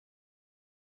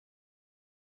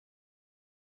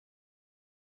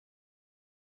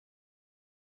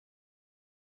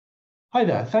Hi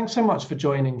there, thanks so much for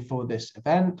joining for this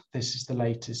event. This is the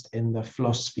latest in the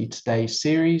Philosophy Today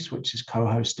series, which is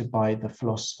co-hosted by The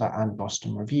Philosopher and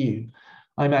Boston Review.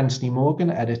 I'm Anthony Morgan,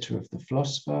 editor of The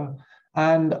Philosopher,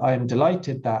 and I'm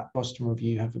delighted that Boston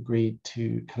Review have agreed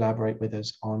to collaborate with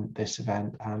us on this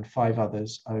event and 5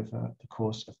 others over the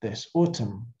course of this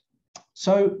autumn.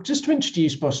 So just to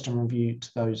introduce Boston Review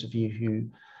to those of you who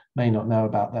may not know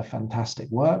about their fantastic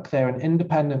work. They're an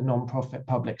independent non-profit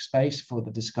public space for the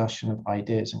discussion of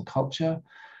ideas and culture.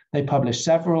 They publish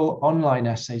several online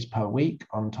essays per week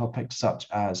on topics such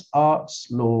as arts,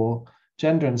 law,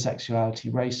 gender and sexuality,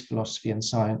 race, philosophy, and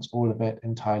science, all of it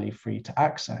entirely free to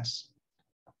access.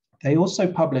 They also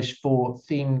publish 4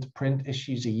 themed print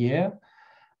issues a year,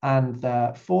 and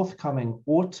the forthcoming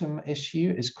autumn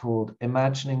issue is called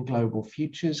Imagining Global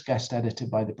Futures, guest edited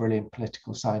by the brilliant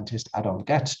political scientist Adam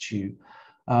Getachew.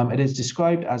 It is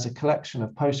described as a collection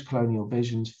of post-colonial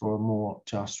visions for a more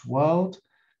just world,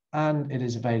 and it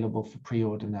is available for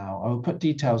pre-order now. I will put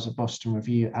details of Boston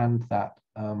Review and that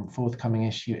forthcoming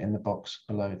issue in the box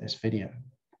below this video.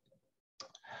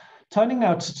 Turning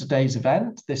now to today's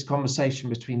event, this conversation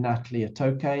between Nathalie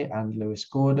Etoke and Lewis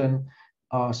Gordon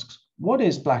asks, what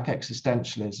is Black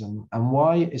existentialism and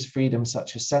why is freedom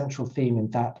such a central theme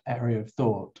in that area of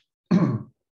thought?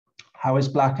 How is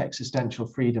Black existential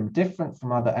freedom different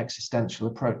from other existential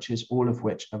approaches, all of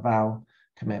which avow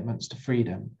commitments to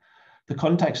freedom? The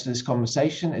context of this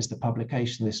conversation is the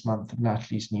publication this month of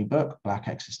Nathalie's new book, Black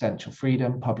Existential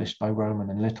Freedom, published by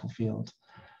Rowman and Littlefield.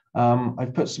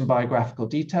 I've put some biographical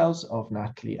details of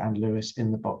Nathalie and Lewis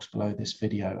in the box below this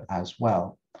video as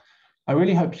well. I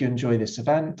really hope you enjoy this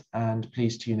event and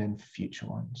please tune in for future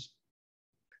ones.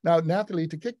 Now, Nathalie,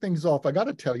 to kick things off, I got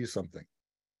to tell you something.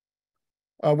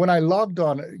 When I logged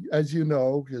on, as you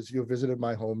know, because you visited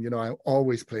my home, you know, I'm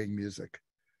always playing music.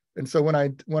 And so when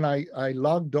I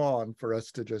logged on for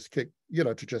us to just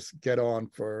get on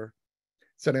for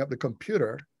setting up the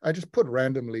computer, I just put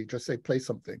randomly, just say, play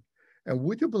something. And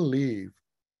would you believe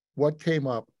what came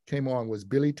on was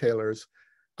Billy Taylor's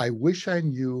I Wish I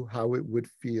Knew How It Would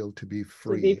Feel to Be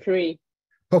Free. To be free.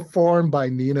 Performed by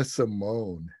Nina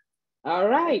Simone. All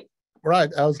right. Right.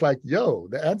 I was like, yo,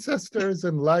 the ancestors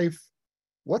in life,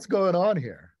 what's going on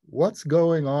here? What's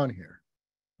going on here?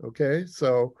 Okay.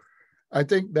 So I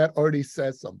think that already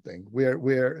says something. Where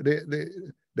the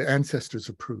ancestors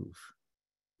approve.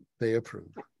 They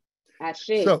approve.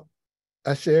 Ashe.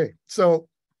 So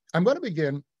I'm going to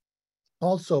begin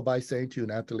also by saying to you,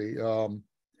 Nathalie,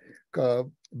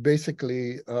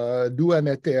 basically, dua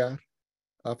neter,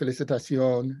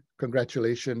 félicitations,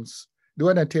 congratulations.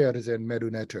 Dua neter is in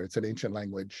Medu Neter. It's an ancient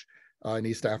language in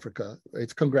East Africa.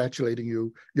 It's congratulating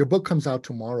you. Your book comes out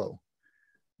tomorrow,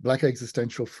 Black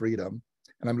Existential Freedom.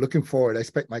 And I'm looking forward. I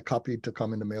expect my copy to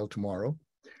come in the mail tomorrow.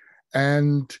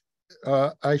 And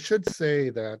I should say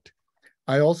that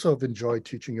I also have enjoyed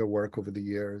teaching your work over the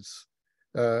years.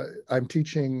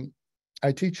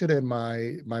 I teach it in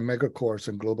my mega course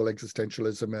in global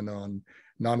existentialism and on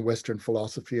non-Western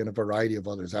philosophy and a variety of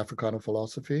others, Africana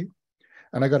philosophy.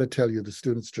 And I got to tell you, the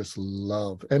students just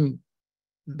love, and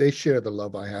they share the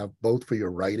love I have both for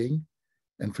your writing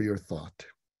and for your thought.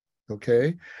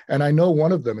 Okay. And I know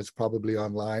one of them is probably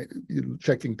online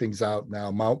checking things out now.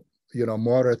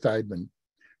 Maura Theidman,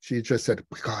 she just said,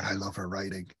 God, I love her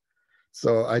writing.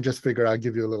 So I just figure I'll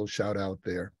give you a little shout out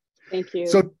there. Thank you.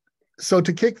 So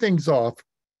to kick things off,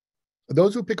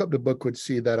 those who pick up the book would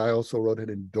see that I also wrote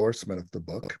an endorsement of the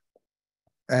book.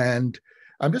 And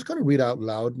I'm just going to read out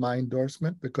loud my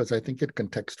endorsement because I think it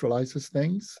contextualizes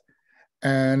things.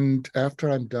 And after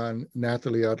I'm done,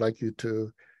 Nathalie, I'd like you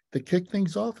to kick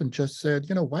things off and just said,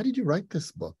 why did you write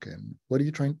this book? And what are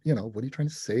you trying to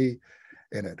say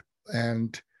in it?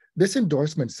 And this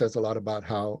endorsement says a lot about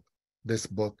how this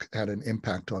book had an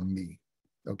impact on me.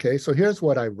 Okay, so here's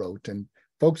what I wrote, and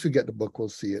folks who get the book will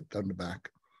see it on the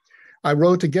back. I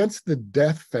wrote, against the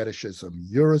death fetishism,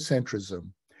 Eurocentrism,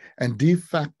 and de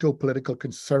facto political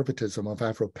conservatism of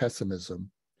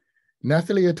Afro-Pessimism,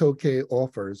 Nathalie Etoke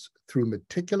offers, through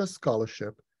meticulous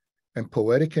scholarship and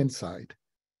poetic insight,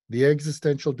 the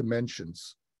existential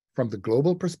dimensions from the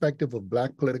global perspective of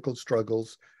Black political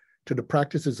struggles to the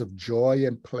practices of joy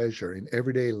and pleasure in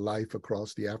everyday life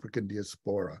across the African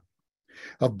diaspora,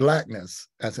 of Blackness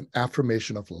as an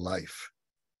affirmation of life.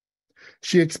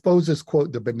 She exposes,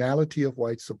 quote, the banality of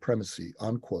white supremacy,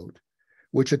 unquote,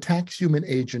 which attacks human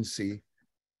agency,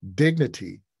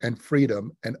 dignity, and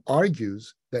freedom, and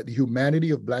argues that the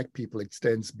humanity of Black people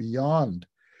extends beyond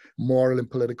moral and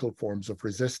political forms of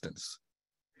resistance.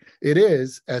 It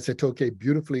is, as Etoke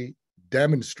beautifully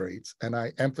demonstrates, and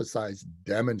I emphasize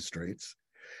demonstrates,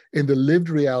 in the lived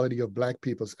reality of Black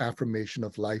people's affirmation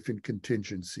of life in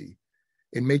contingency,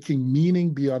 in making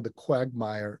meaning beyond the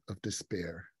quagmire of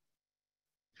despair.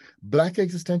 Black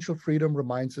existential freedom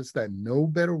reminds us that no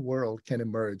better world can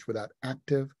emerge without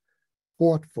active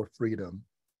fought for freedom.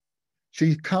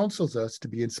 She counsels us to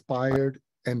be inspired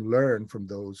and learn from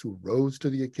those who rose to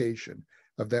the occasion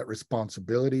of that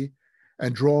responsibility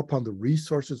and draw upon the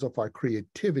resources of our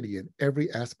creativity in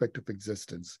every aspect of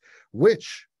existence,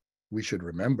 which, we should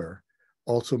remember,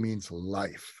 also means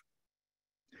life.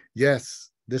 Yes,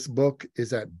 this book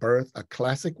is at birth a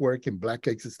classic work in Black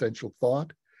existential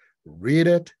thought. Read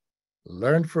it,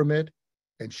 learn from it,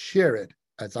 and share it,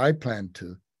 as I plan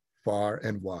to, far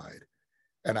and wide.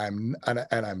 And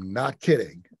I'm not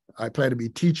kidding. I plan to be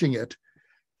teaching it,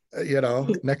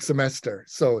 next semester.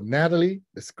 So Nathalie,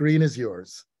 the screen is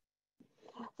yours.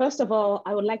 First of all,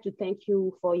 I would like to thank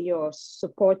you for your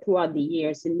support throughout the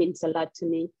years. It means a lot to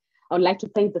me. I would like to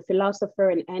thank the philosopher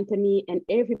and Anthony and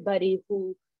everybody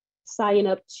who signed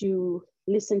up to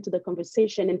listen to the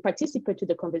conversation and participate to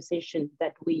the conversation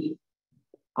that we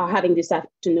are having this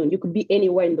afternoon. You could be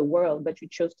anywhere in the world, but you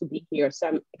chose to be here. So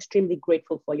I'm extremely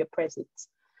grateful for your presence.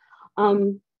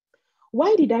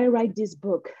 Why did I write this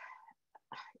book?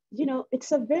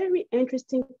 It's a very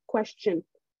interesting question.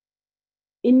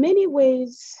 In many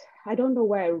ways, I don't know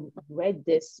where I read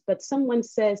this, but someone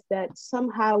says that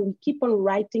somehow we keep on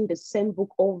writing the same book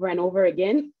over and over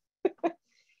again.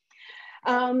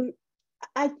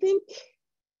 I think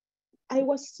I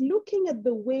was looking at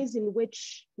the ways in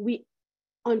which we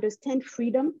understand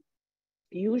freedom,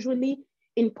 usually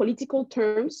in political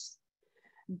terms,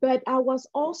 but I was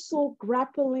also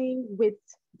grappling with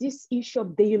this issue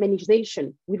of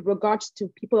dehumanization with regards to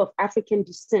people of African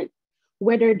descent,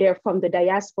 whether they're from the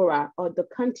diaspora or the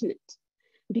continent.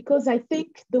 Because I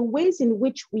think the ways in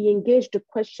which we engage the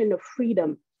question of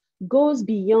freedom goes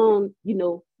beyond,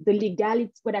 the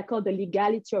legality, what I call the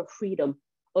legality of freedom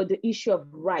or the issue of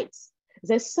rights.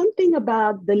 There's something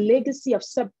about the legacy of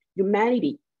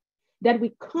subhumanity that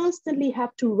we constantly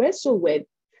have to wrestle with,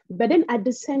 but then at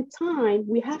the same time,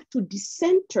 we have to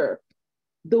decenter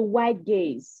the white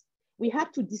gaze. We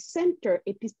have to decenter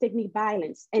epistemic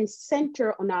violence and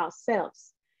center on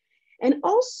ourselves. And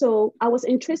also, I was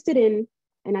interested in,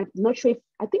 and I'm not sure if,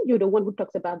 I think you're the one who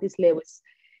talks about this, Lewis,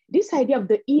 this idea of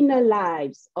the inner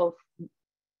lives of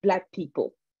Black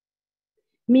people,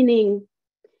 meaning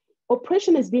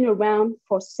oppression has been around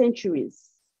for centuries,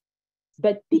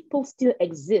 but people still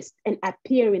exist and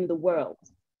appear in the world.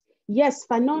 Yes,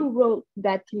 Fanon wrote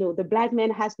that, the Black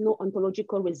man has no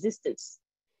ontological resistance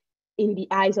in the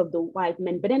eyes of the white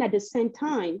man, but then at the same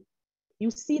time, you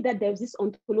see that there's this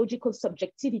ontological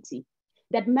subjectivity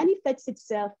that manifests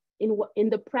itself in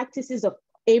the practices of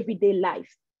everyday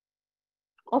life.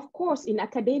 Of course, in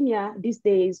academia these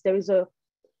days, there is a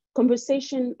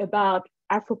conversation about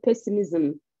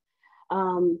Afro-Pessimism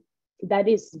that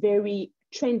is very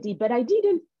trendy, but I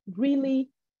didn't really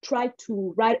try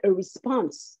to write a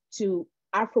response to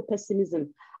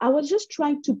Afro-Pessimism. I was just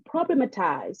trying to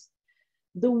problematize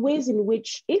the ways in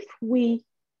which, if we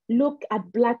look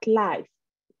at Black life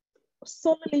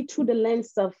solely through the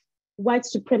lens of white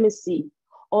supremacy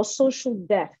or social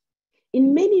death,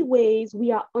 in many ways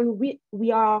we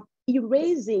are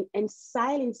erasing and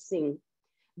silencing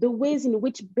the ways in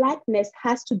which Blackness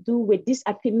has to do with this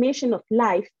affirmation of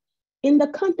life in the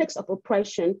context of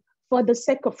oppression for the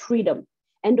sake of freedom.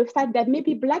 And the fact that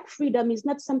maybe Black freedom is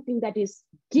not something that is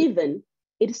given,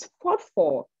 it is fought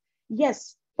for.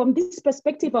 Yes, from this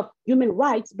perspective of human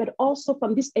rights, but also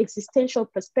from this existential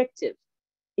perspective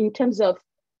in terms of,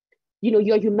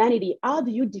 your humanity. How do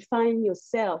you define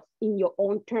yourself in your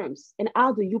own terms? And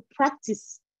how do you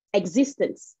practice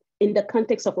existence in the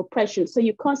context of oppression? So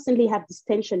you constantly have this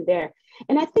tension there.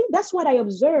 And I think that's what I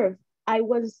observed. I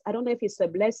don't know if it's a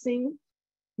blessing.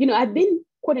 I've been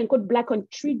quote unquote Black on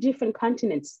 3 different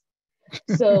continents.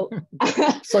 So,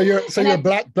 so you're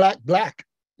black.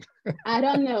 I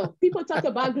don't know. People talk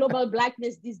about global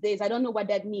Blackness these days. I don't know what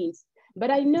that means. But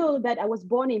I know that I was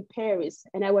born in Paris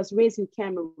and I was raised in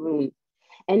Cameroon.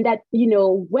 And that,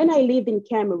 when I lived in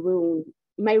Cameroon,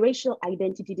 my racial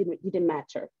identity didn't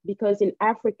matter, because in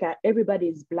Africa, everybody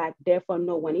is Black, therefore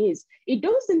no one is. It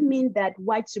doesn't mean that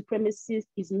white supremacy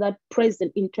is not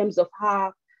present in terms of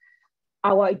how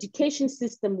our education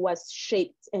system was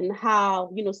shaped and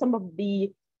how, some of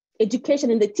the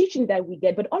education and the teaching that we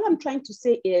get. But all I'm trying to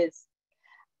say is,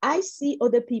 I see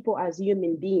other people as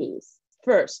human beings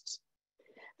first.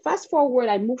 Fast forward,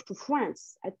 I moved to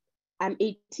France. I'm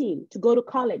 18 to go to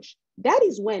college. That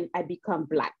is when I become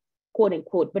Black, quote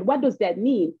unquote. But what does that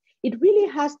mean? It really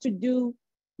has to do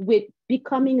with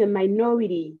becoming a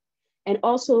minority and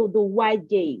also the white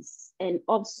gaze, and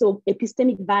also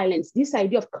epistemic violence, this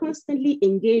idea of constantly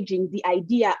engaging the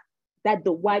idea that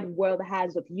the white world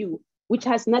has of you, which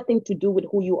has nothing to do with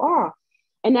who you are.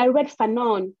 And I read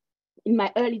Fanon in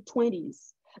my early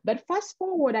 20s. But fast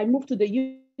forward, I moved to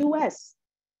the US.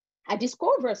 I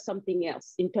discovered something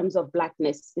else in terms of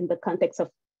Blackness in the context of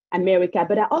America,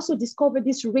 but I also discovered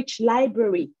this rich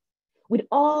library with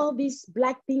all these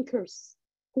Black thinkers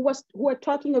who are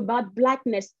talking about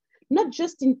Blackness, not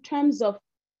just in terms of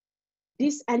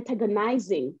this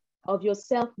antagonizing of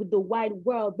yourself with the wide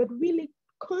world, but really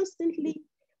constantly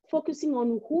focusing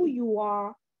on who you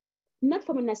are, not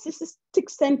from a narcissistic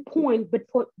standpoint, but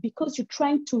because you're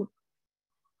trying to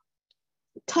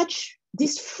touch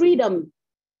this freedom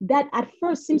that at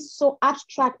first seems so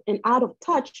abstract and out of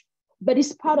touch, but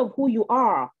it's part of who you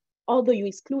are, although you're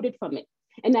excluded from it.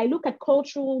 And I look at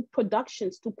cultural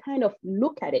productions to kind of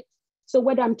look at it. So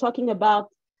whether I'm talking about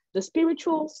the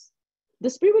spirituals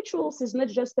is not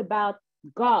just about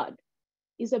God.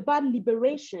 It's about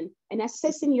liberation and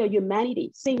assessing your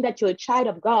humanity, saying that you're a child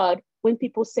of God when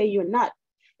people say you're not.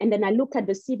 And then I look at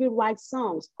the civil rights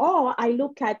songs, or I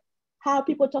look at how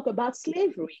people talk about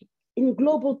slavery in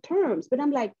global terms. But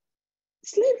I'm like,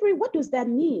 slavery, what does that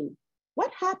mean?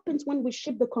 What happens when we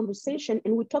shift the conversation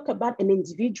and we talk about an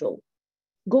individual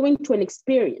going to an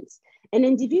experience, an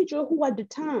individual who at the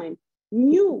time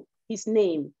knew his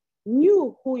name,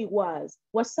 knew who he was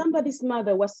somebody's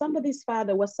mother, was somebody's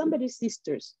father, was somebody's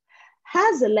sisters,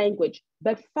 has a language,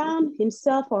 but found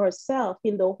himself or herself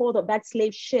in the hold of that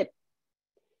slave ship,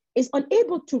 is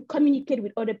unable to communicate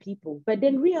with other people, but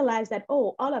then realize that,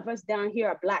 oh, all of us down here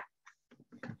are Black.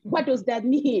 What does that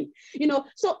mean? You know,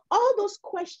 so all those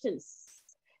questions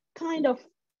kind of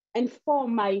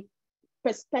inform my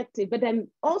perspective, but I'm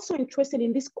also interested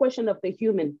in this question of the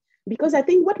human, because I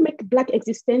think what makes Black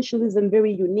existentialism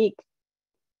very unique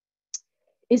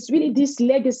is really this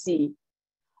legacy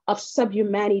of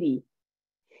subhumanity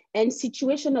and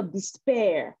situation of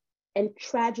despair and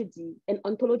tragedy and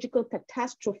ontological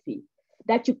catastrophe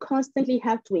that you constantly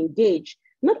have to engage,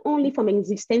 not only from an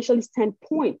existentialist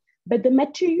standpoint, but the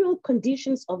material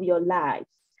conditions of your lives.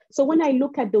 So when I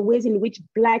look at the ways in which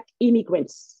Black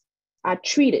immigrants are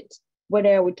treated,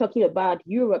 whether we're talking about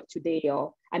Europe today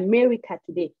or America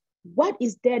today, what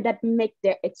is there that makes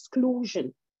their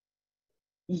exclusion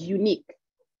unique?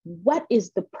 What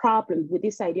is the problem with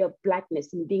this idea of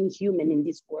Blackness and being human in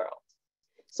this world?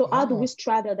 So how do we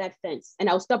straddle that fence? And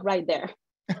I'll stop right there.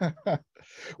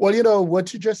 Well, you know,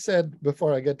 what you just said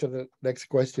before I get to the next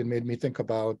question made me think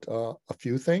about a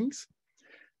few things.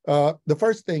 The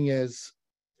first thing is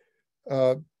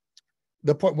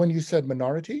the point when you said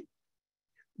minority,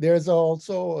 there's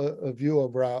also a view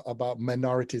about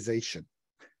minoritization.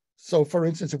 So for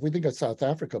instance, if we think of South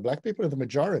Africa, Black people are the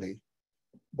majority,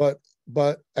 but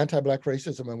anti-Black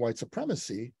racism and white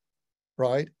supremacy,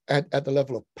 right, at the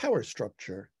level of power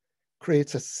structure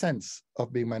creates a sense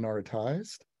of being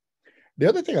minoritized. The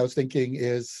other thing I was thinking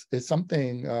is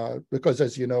something, because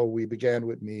as you know, we began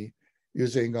with me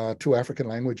using 2 African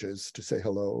languages to say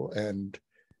hello and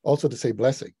also to say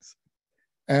blessings.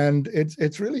 And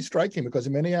it's really striking because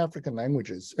in many African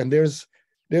languages, and there's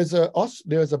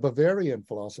a Bavarian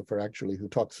philosopher actually who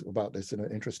talks about this in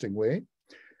an interesting way.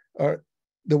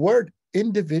 The word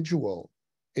individual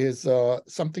is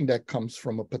something that comes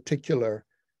from a particular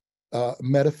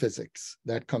metaphysics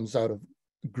that comes out of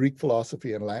Greek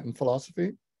philosophy and Latin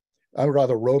philosophy,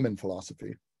 rather Roman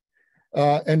philosophy.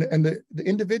 And the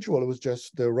individual was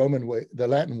just the Roman way, the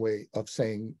Latin way of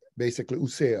saying basically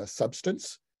ousia,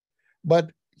 substance.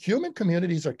 But human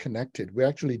communities are connected. We're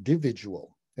actually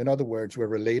dividual. In other words, we're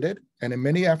related. And in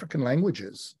many African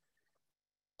languages,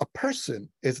 a person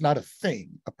is not a thing.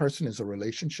 A person is a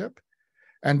relationship.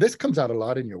 And this comes out a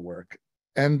lot in your work.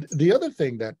 And the other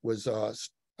thing that was, I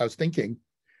was thinking,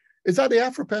 is that the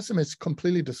Afro-Pessimists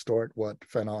completely distort what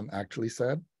Fanon actually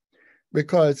said,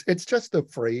 because it's just a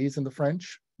phrase in the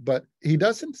French, but he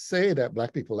doesn't say that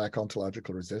Black people lack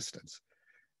ontological resistance.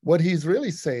 What he's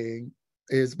really saying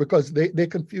is, because they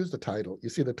confuse the title. You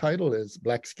see, the title is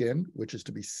Black skin, which is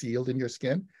to be sealed in your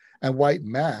skin, and white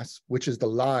mask, which is the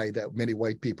lie that many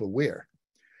white people wear.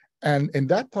 And in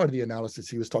that part of the analysis,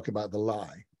 he was talking about the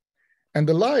lie. And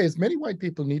the lie is many white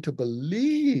people need to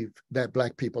believe that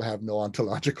Black people have no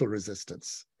ontological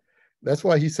resistance. That's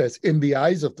why he says, in the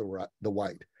eyes of the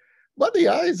white. But the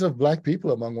eyes of Black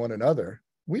people among one another,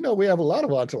 we know we have a lot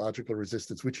of ontological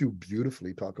resistance, which you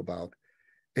beautifully talk about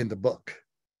in the book.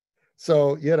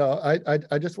 So, you know,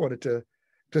 I just wanted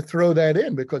to throw that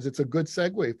in because it's a good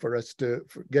segue for us to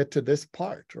get to this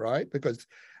part, right? Because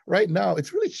right now,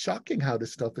 it's really shocking how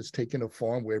this stuff is taking a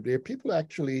form where there are people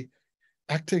actually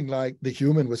acting like the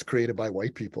human was created by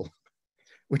white people,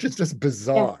 which is just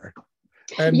bizarre.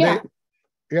 Yeah.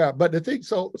 And but the thing,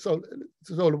 so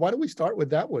why don't we start with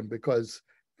that one? Because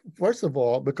first of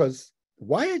all, because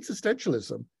why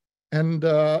existentialism, and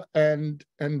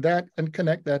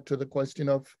connect that to the question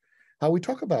of how we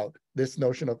talk about this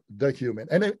notion of the human,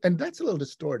 and that's a little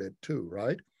distorted too,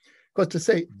 right? Because to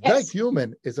say the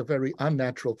human is a very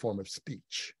unnatural form of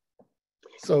speech.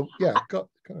 So yeah, go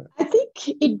ahead. I think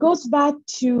it goes back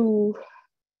to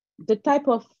the type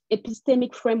of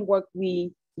epistemic framework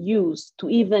we use to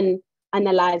even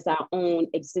analyze our own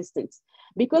existence.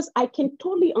 Because I can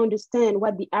totally understand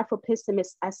what the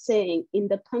Afro-Pessimists are saying in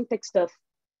the context of,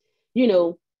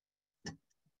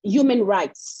 human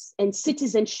rights and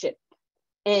citizenship.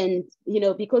 And,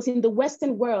 because in the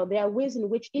Western world, there are ways in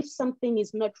which if something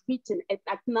is not written and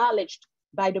acknowledged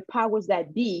by the powers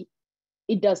that be,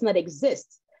 it does not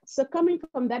exist. So coming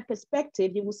from that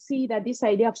perspective, you will see that this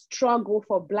idea of struggle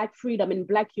for Black freedom and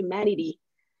Black humanity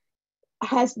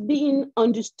has been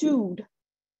understood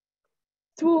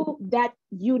through that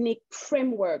unique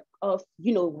framework of,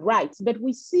 rights. But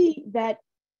we see that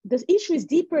the issue is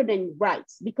deeper than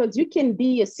rights, because you can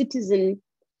be a citizen,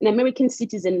 an American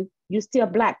citizen, you're still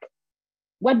Black.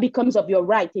 What becomes of your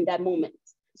right in that moment?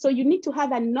 So you need to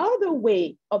have another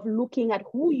way of looking at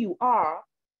who you are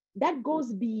that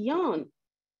goes beyond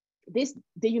this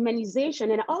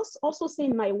dehumanization. And I also say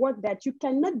in my work that you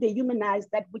cannot dehumanize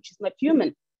that which is not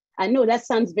human. I know that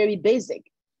sounds very basic,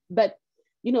 but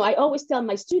I always tell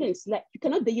my students, like, you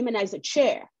cannot dehumanize a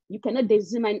chair. You cannot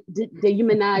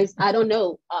dehumanize, I don't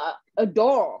know, a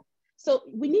door. So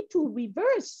we need to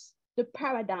reverse the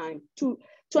paradigm to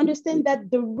understand that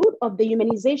the root of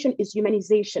dehumanization is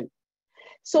humanization.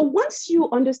 So once you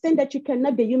understand that you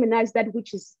cannot dehumanize that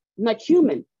which is not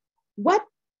human, what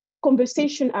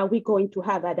conversation are we going to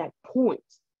have at that point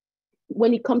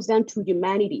when it comes down to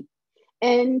humanity?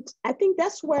 And I think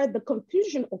that's where the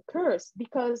confusion occurs,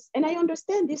 because, and I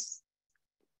understand this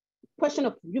question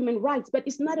of human rights, but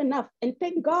it's not enough. And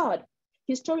thank God,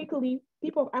 historically,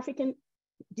 people of African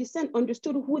descent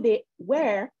understood who they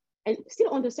were and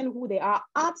still understand who they are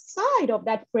outside of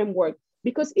that framework.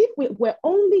 Because if we were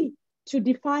only to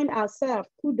define ourselves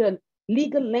through the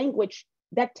legal language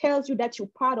that tells you that you're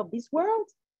part of this world,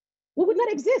 we would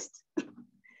not exist.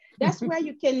 That's where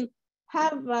you can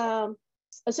have a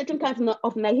certain kind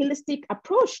of nihilistic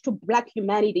approach to Black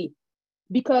humanity.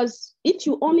 Because if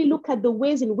you only look at the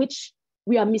ways in which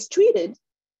we are mistreated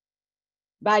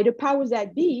by the powers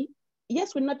that be,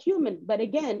 yes, we're not human. But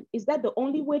again, is that the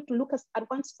only way to look at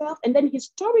oneself? And then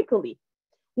historically,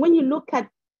 when you look at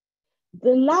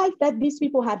the life that these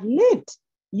people have lived,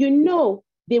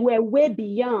 they were way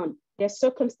beyond their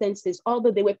circumstances,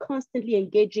 although they were constantly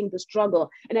engaging the struggle.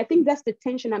 And I think that's the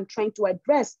tension I'm trying to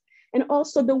address. And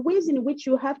also the ways in which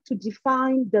you have to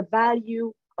define the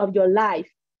value of your life,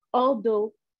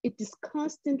 although it is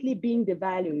constantly being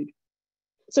devalued.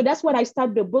 So that's what I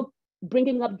started the book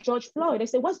bringing up George Floyd. I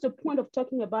said, what's the point of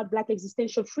talking about Black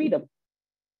existential freedom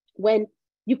when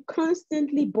you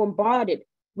constantly bombarded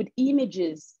with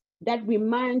images that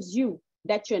reminds you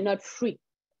that you're not free?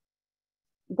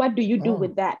 What do you do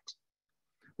with that?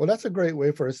 Well, that's a great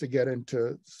way for us to get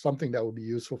into something that would be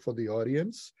useful for the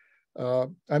audience.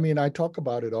 I talk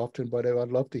about it often, but I'd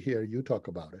love to hear you talk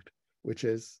about it, which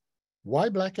is why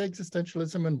Black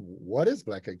existentialism and what is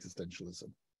Black existentialism?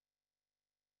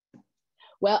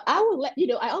 Well, I will let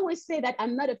I always say that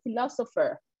I'm not a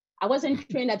philosopher. I wasn't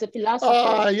trained as a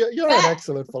philosopher. You're an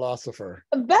excellent philosopher.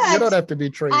 But you don't have to be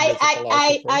trained as a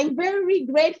philosopher. I'm very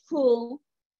grateful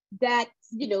that,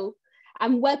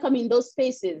 I'm welcome in those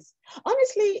spaces.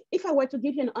 Honestly, if I were to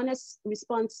give you an honest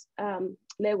response,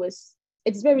 Lewis,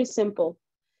 it's very simple.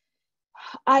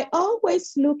 I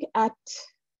always look at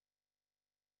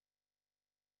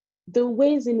the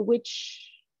ways in which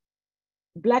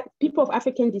Black people of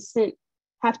African descent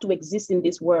have to exist in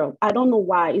this world. I don't know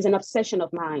why. It's an obsession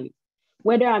of mine.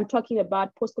 Whether I'm talking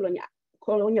about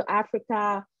post-colonial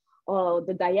Africa or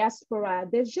the diaspora,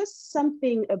 there's just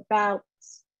something about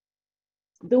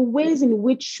the ways in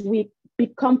which we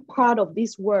become part of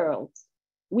this world.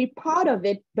 We're part of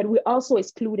it, but we're also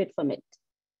excluded from it.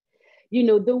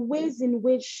 The ways in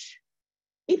which,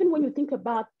 even when you think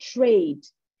about trade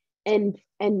and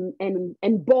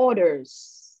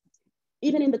borders,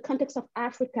 even in the context of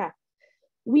Africa,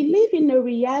 we live in a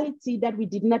reality that we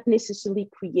did not necessarily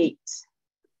create.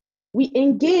 We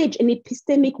engage in an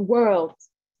epistemic world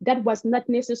that was not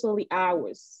necessarily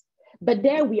ours, but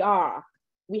there we are.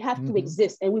 We have to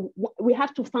exist, and we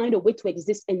have to find a way to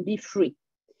exist and be free.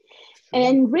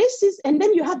 And racism, and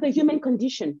then you have the human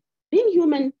condition. Being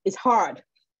human is hard.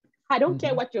 I don't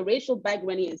care what your racial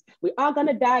background is. We're all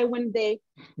gonna die one day.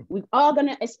 We're all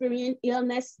gonna experience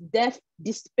illness, death,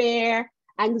 despair,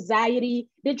 anxiety.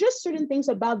 There are just certain things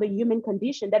about the human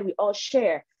condition that we all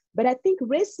share. But I think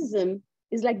racism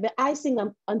is like the icing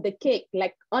on the cake,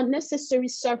 like unnecessary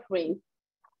suffering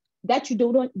that you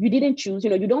didn't choose.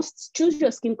 You don't choose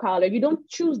your skin color. You don't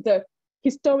choose the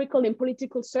historical and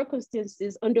political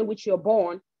circumstances under which you're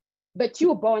born, but you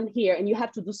were born here and you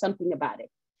have to do something about it.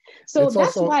 So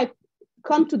that's why I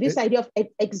come to this idea of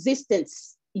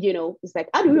existence. It's like,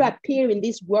 how do you appear in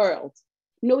this world,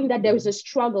 knowing that there is a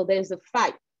struggle, there's a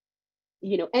fight,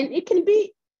 and it can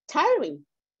be tiring.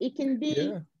 It can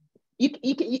be,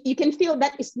 you can feel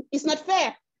that it's not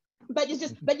fair, but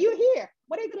but you're here.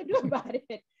 What are you going to do about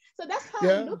it? So that's how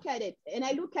I look at it. And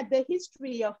I look at the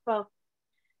history of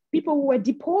people who were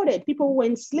deported, people who were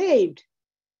enslaved,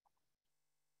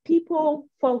 people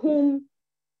for whom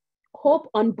hope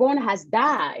unborn has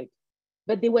died,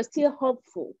 but they were still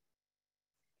hopeful.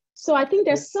 So I think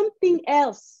there's something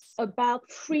else about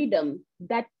freedom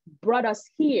that brought us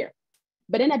here.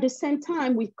 But then at the same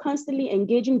time, we're constantly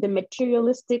engaging the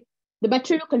material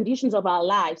conditions of our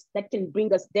lives that can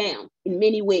bring us down in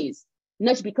many ways,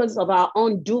 not because of our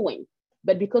own doing,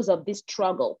 but because of this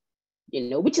struggle,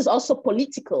 which is also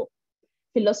political,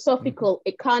 philosophical,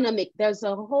 economic. There's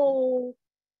a whole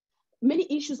many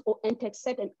issues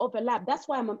intersect and overlap. That's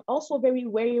why I'm also very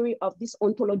wary of this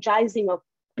ontologizing of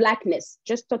Blackness,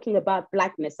 just talking about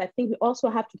Blackness. I think we also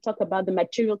have to talk about the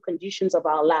material conditions of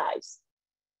our lives.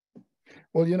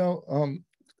 Well,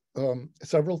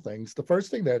 several things. The first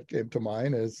thing that came to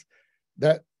mind is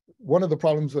that one of the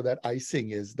problems with that icing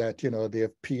is that, they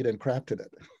have peed and crafted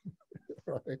it,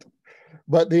 right?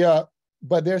 But there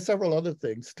are several other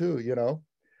things too,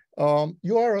 when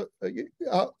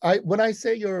I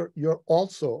say you're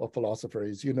also a philosopher,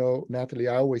 as you know, Nathalie,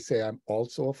 I always say I'm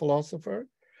also a philosopher.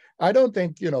 I don't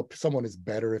think, someone is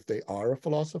better if they are a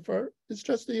philosopher. It's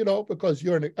just, because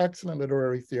you're an excellent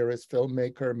literary theorist,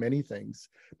 filmmaker, many things,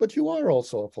 but you are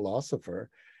also a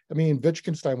philosopher. I mean,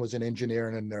 Wittgenstein was an engineer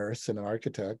and a nurse and an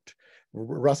architect.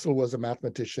 Russell was a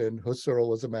mathematician. Husserl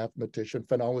was a mathematician.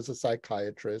 Fanon was a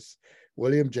psychiatrist.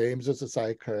 William James was a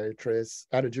psychiatrist.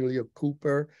 Anna Julia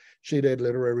Cooper, she did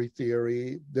literary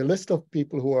theory. The list of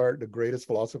people who are the greatest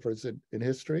philosophers in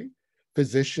history,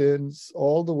 physicians,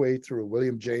 all the way through.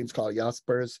 William James, Karl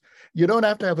Jaspers. You don't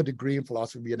have to have a degree in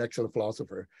philosophy to be an excellent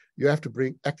philosopher. You have to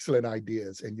bring excellent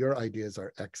ideas, and your ideas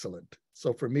are excellent.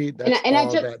 So for me, that's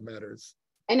all that matters.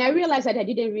 And I realized that I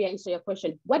didn't really answer your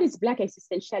question. What is Black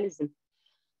existentialism?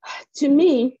 To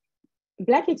me,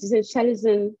 Black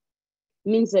existentialism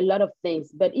means a lot of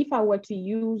things. But if I were to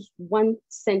use one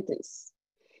sentence,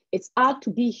 it's hard to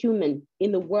be human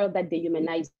in the world that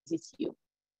dehumanizes you.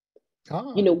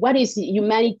 What is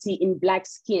humanity in Black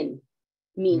skin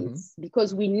means,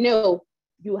 because we know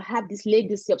you have this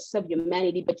legacy of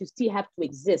subhumanity, but you still have to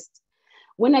exist.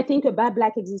 When I think about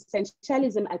Black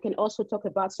existentialism, I can also talk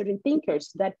about certain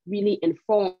thinkers that really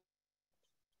inform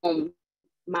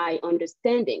my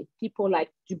understanding. People like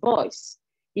Du Bois,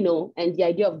 and the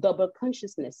idea of double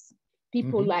consciousness.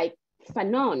 People like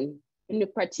Fanon,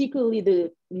 particularly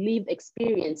the lived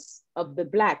experience of the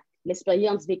Black,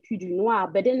 l'expérience vécue du noir.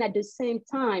 But then at the same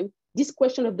time, this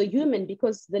question of the human,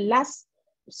 because the last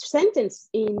sentence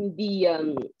in the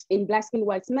in Black Skin,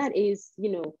 White Man is,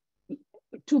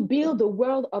 to build the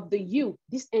world of the you,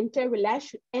 this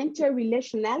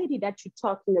interrelationality that you're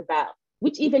talking about,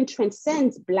 which even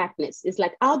transcends Blackness. It's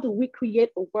like, how do we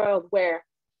create a world where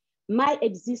my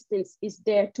existence is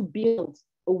there to build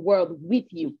a world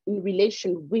with you, in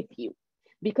relation with you?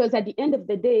 Because at the end of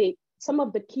the day, some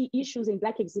of the key issues in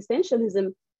Black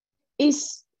existentialism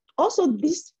is also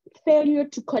this failure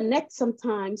to connect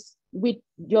sometimes with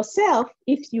yourself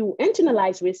if you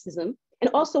internalize racism, and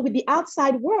also with the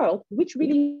outside world, which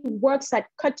really works at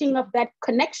cutting off that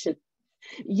connection,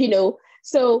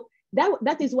 So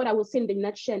that is what I will say in the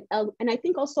nutshell. And I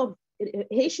think also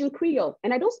Haitian Creole,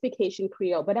 and I don't speak Haitian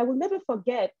Creole, but I will never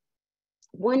forget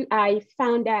when I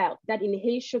found out that in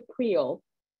Haitian Creole,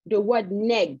 the word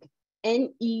neg,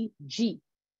 N-E-G,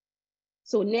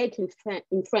 so neg in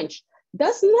French,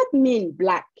 does not mean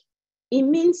Black. It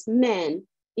means man,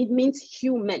 it means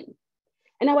human.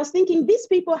 And I was thinking, these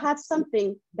people had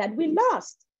something that we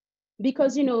lost,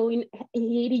 because, in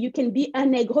Haiti, you can be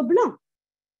un nègre blanc.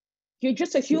 You're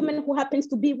just a human who happens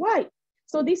to be white.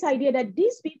 So this idea that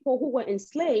these people who were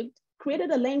enslaved created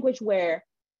a language where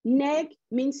neg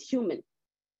means human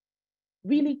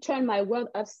really turned my world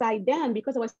upside down,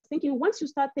 because I was thinking, once you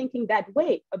start thinking that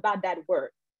way about that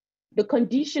word, the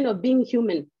condition of being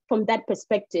human from that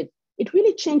perspective, it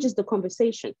really changes the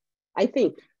conversation, I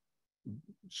think.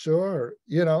 Sure.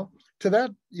 To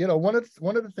that, one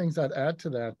of the things I'd add to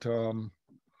that,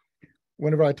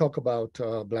 whenever I talk about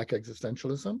Black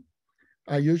existentialism,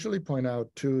 I usually point out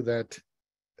too that,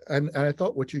 and I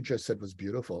thought what you just said was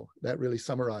beautiful, that really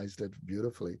summarized it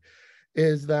beautifully,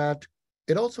 is that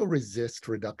it also resists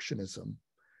reductionism.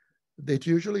 It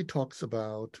usually talks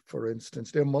about, for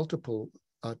instance, there are multiple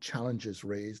challenges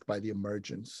raised by the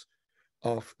emergence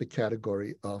of the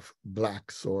category of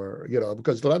Blacks, or,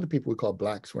 because a lot of people we call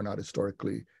Blacks were not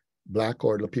historically Black,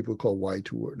 or the people we call white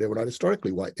they were not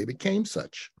historically white, they became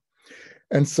such.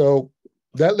 And so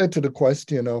that led to the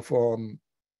question of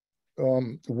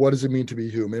what does it mean to be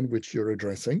human, which you're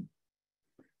addressing.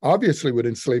 Obviously, with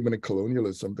enslavement and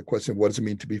colonialism, the question of what does it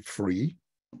mean to be free.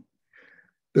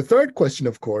 The third question,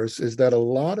 of course, is that a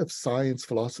lot of science,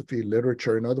 philosophy,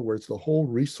 literature, in other words, the whole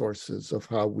resources of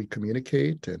how we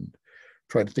communicate and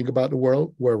try to think about the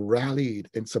world, were rallied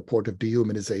in support of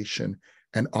dehumanization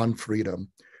and unfreedom.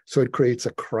 So it creates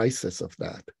a crisis of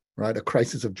that, right? A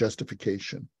crisis of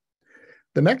justification.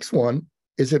 The next one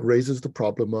is it raises the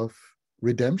problem of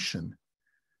redemption,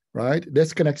 right?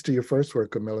 This connects to your first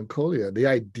work of Melancholia, the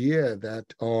idea that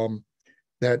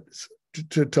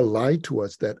to lie to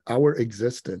us that our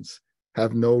existence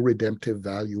have no redemptive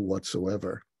value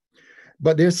whatsoever.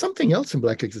 But there's something else in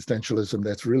Black existentialism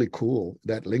that's really cool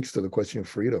that links to the question of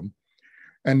freedom.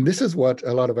 And this is what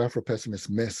a lot of Afro-Pessimists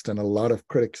missed and a lot of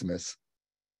critics miss.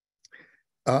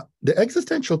 The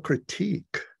existential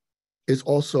critique is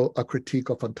also a critique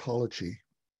of ontology.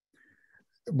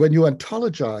 When you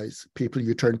ontologize people,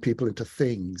 you turn people into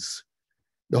things.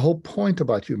 The whole point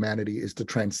about humanity is to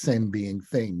transcend being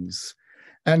things.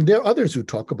 And there are others who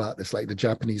talk about this, like the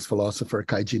Japanese philosopher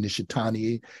Kaiji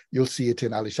Nishitani. You'll see it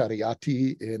in Ali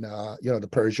Shariati, in the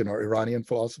Persian or Iranian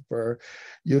philosopher.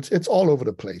 It's all over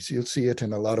the place. You'll see it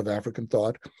in a lot of African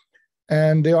thought.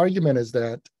 And the argument is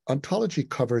that ontology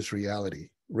covers reality.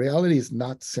 Reality is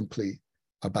not simply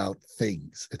about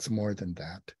things. It's more than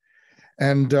that.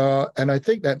 And I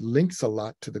think that links a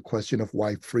lot to the question of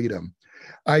why freedom.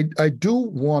 I do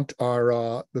want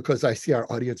because I see our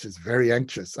audience is very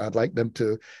anxious. I'd like them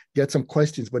to get some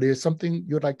questions, but is something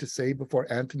you'd like to say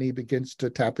before Anthony begins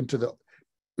to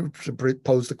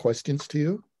pose the questions to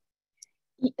you?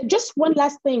 Just one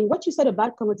last thing. What you said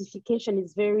about commodification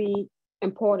is very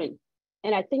important.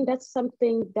 And I think that's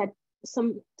something that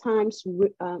sometimes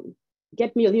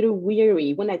get me a little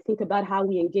weary when I think about how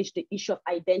we engage the issue of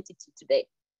identity today.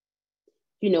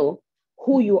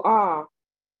 Who you are,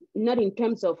 not in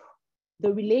terms of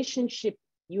the relationship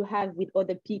you have with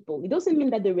other people. It doesn't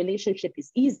mean that the relationship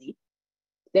is easy.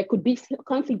 There could be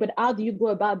conflict, but how do you go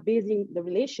about basing the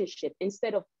relationship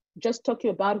instead of just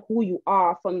talking about who you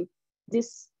are from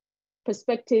this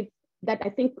perspective that I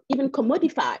think even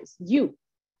commodifies you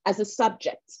as a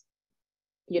subject?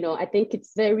 I think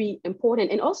it's very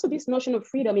important. And also this notion of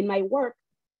freedom in my work,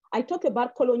 I talk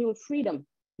about colonial freedom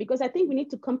because I think we need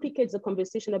to complicate the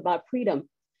conversation about freedom.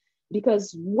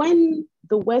 Because when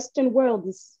the Western world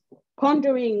is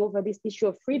pondering over this issue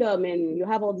of freedom and you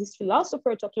have all these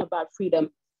philosophers talking about freedom,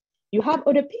 you have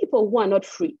other people who are not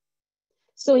free.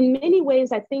 So in many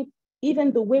ways, I think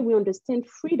even the way we understand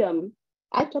freedom,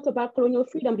 I talk about colonial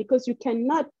freedom because you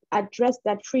cannot address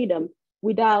that freedom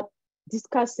without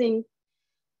discussing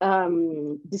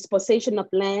dispossession of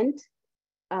land,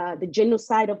 the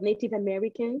genocide of Native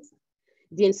Americans,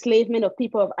 the enslavement of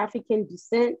people of African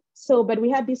descent. But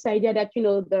we have this idea that,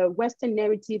 the Western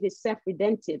narrative is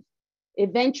self-redemptive.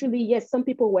 Eventually, yes, some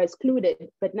people were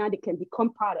excluded, but now they can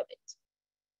become part of it.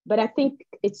 But I think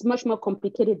it's much more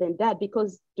complicated than that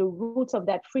because the roots of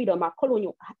that freedom are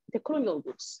the colonial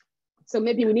roots. So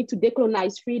maybe we need to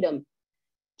decolonize freedom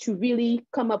to really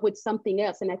come up with something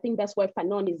else. And I think that's why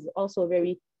Fanon is also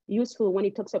very useful when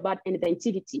he talks about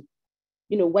inventivity,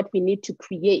 what we need to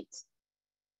create.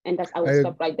 And I will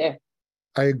stop right there.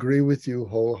 I agree with you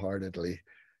wholeheartedly,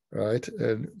 right?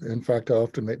 And in fact, I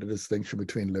often make the distinction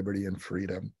between liberty and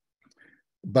freedom.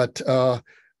 But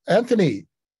Anthony,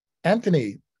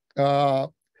 I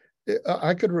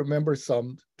could remember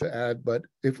some to add, but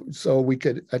I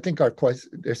think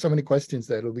there's so many questions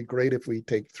that it'll be great if we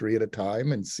take 3 at a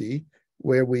time and see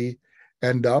where we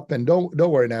end up. And don't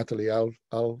worry, Nathalie,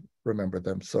 I'll remember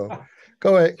them. So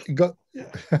go ahead. Go.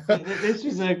 This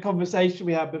was a conversation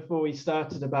we had before we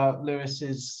started about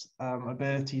Lewis's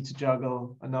ability to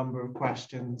juggle a number of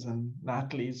questions and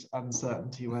Nathalie's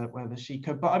uncertainty whether she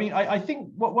could. But I mean, I think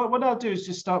what I'll do is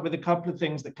just start with a couple of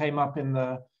things that came up in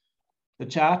the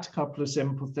chat, a couple of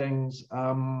simple things.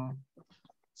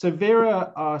 So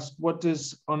Vera asked, what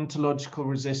does ontological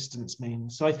resistance mean?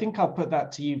 So I think I'll put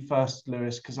that to you first,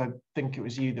 Lewis, because I think it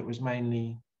was you that was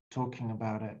mainly talking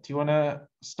about it. Do you want to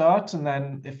start? And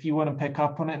then if you want to pick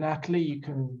up on it, Nathalie, you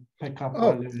can pick up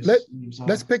where Lewis leaves off.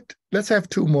 Let's have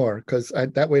two more, because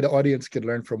that way the audience can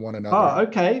learn from one another. Oh,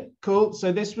 okay, cool.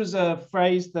 So this was a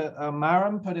phrase that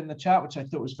Maram put in the chat, which I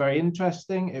thought was very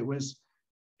interesting. It was,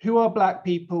 who are Black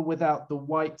people without the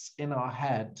whites in our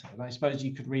head? And I suppose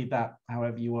you could read that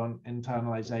however you want: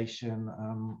 internalization,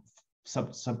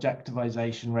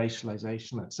 subjectivization,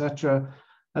 racialization, etc.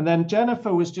 And then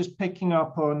Jennifer was just picking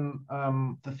up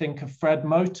on the think of Fred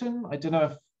Moten. I don't know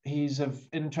if he's of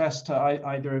interest to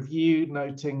either of you,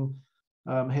 noting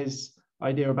his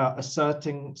idea about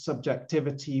asserting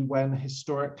subjectivity when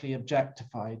historically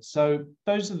objectified. So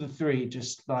those are the three,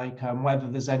 just like whether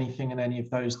there's anything in any of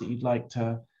those that you'd like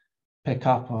to pick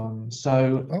up on.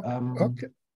 So okay,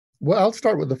 well, I'll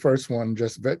start with the first one,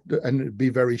 and be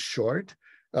very short.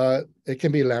 It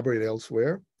can be elaborated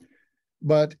elsewhere,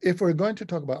 but if we're going to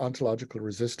talk about ontological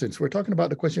resistance, we're talking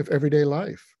about the question of everyday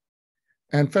life.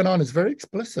 And Fanon is very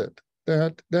explicit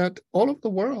that all of the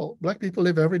world, Black people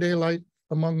live everyday life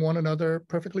among one another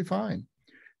perfectly fine.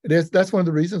 That's one of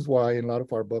the reasons why in a lot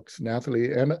of our books,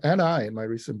 Nathalie and I, in my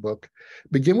recent book,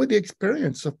 begin with the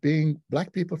experience of being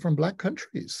Black people from Black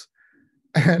countries.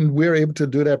 And we're able to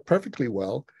do that perfectly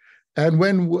well. And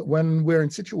when we're in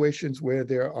situations where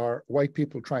there are white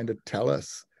people trying to tell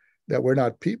us that we're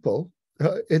not people,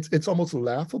 it's almost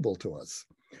laughable to us.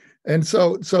 And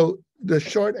so the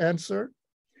short answer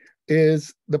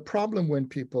is, the problem when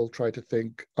people try to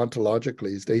think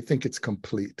ontologically is they think it's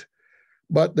complete.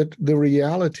 But the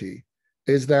reality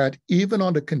is that even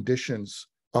on the conditions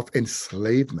of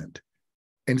enslavement,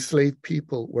 enslaved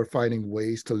people were finding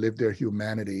ways to live their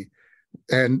humanity,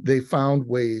 and they found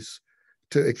ways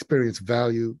to experience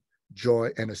value, joy,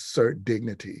 and assert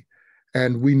dignity.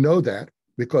 And we know that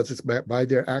because it's by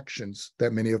their actions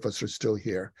that many of us are still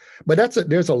here. But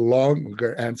there's a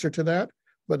longer answer to that.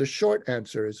 But the short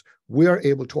answer is, we are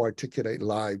able to articulate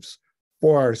lives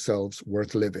for ourselves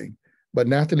worth living. But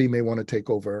Nathalie may want to take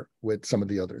over with some of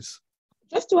the others.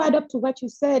 Just to add up to what you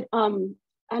said,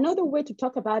 another way to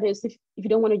talk about it is, if you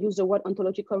don't want to use the word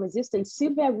ontological resistance,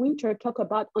 Sylvia Winter talked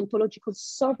about ontological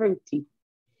sovereignty.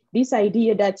 This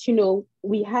idea that,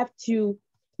 we have to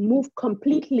move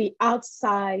completely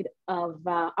outside of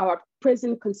our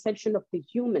present conception of the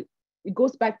human. It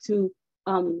goes back to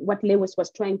what Lewis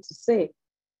was trying to say,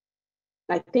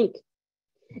 I think.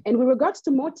 And with regards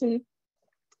to Moten,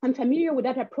 I'm familiar with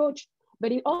that approach,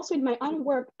 but also in my own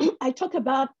work, I talk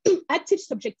about active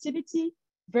subjectivity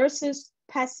versus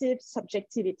passive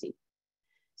subjectivity.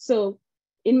 So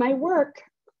in my work,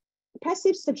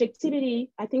 passive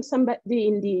subjectivity, I think somebody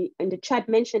in the chat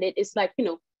mentioned it, is like,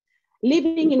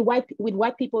 living with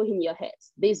white people in your head,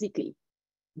 basically.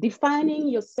 Defining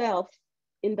yourself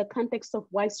in the context of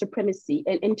white supremacy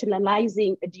and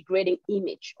internalizing a degrading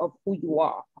image of who you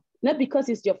are. Not because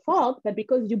it's your fault, but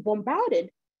because you're bombarded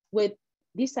with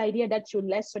this idea that you're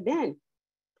lesser than.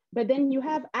 But then you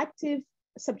have active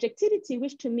subjectivity,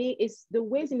 which to me is the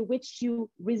ways in which you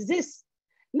resist,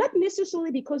 not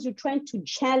necessarily because you're trying to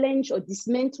challenge or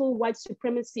dismantle white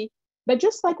supremacy, but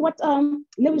just like what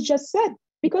Lewis just said,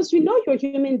 because you're a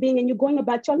human being and you're going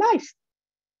about your life,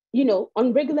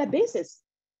 on regular basis.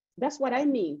 That's what I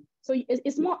mean. So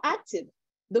it's more active.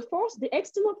 The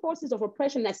external forces of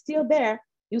oppression are still there.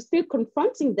 You're still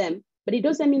confronting them, but it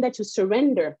doesn't mean that you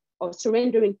surrender or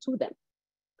surrendering to them.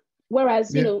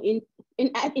 Whereas, in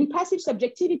passive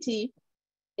subjectivity,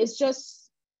 it's just,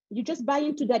 you just buy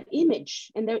into that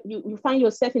image, and then you find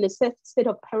yourself in a state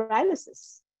of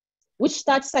paralysis, which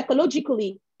starts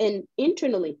psychologically and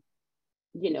internally,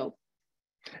 So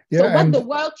what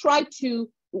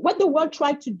the world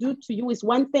tried to do to you is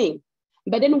one thing,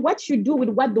 but then what you do with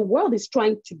what the world is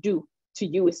trying to do to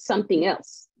you is something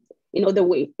else. In other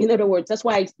words, that's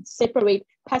why I separate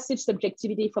passive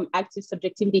subjectivity from active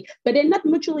subjectivity, but they're not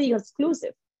mutually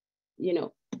exclusive,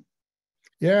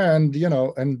 Yeah,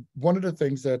 and one of the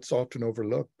things that's often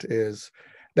overlooked is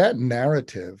that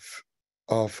narrative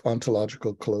of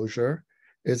ontological closure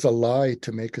is a lie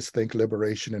to make us think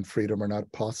liberation and freedom are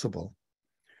not possible.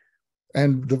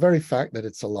 And the very fact that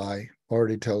it's a lie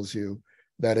already tells you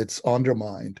that it's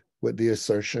undermined with the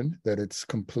assertion that it's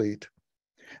complete.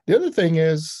 The other thing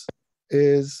is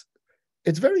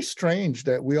it's very strange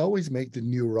that we always make the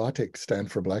neurotics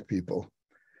stand for Black people.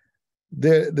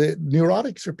 The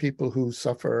neurotics are people who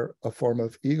suffer a form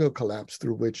of ego collapse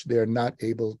through which they're not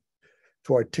able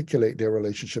to articulate their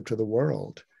relationship to the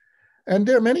world. And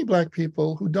there are many Black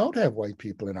people who don't have white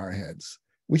people in our heads.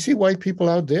 We see white people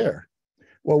out there.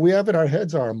 What we have in our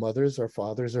heads are our mothers, our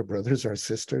fathers, our brothers, our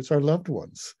sisters, our loved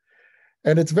ones.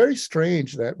 And it's very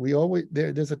strange that we always,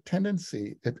 there's a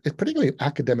tendency, particularly in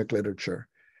academic literature,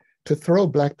 to throw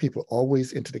Black people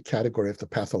always into the category of the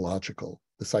pathological,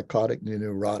 the psychotic, the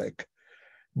neurotic.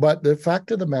 But the fact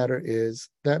of the matter is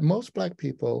that most Black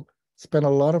people spend a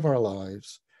lot of our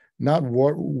lives not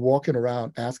walking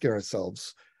around asking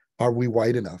ourselves, are we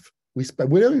white enough? We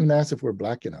don't even ask if we're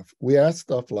Black enough. We ask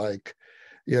stuff like,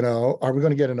 you know, are we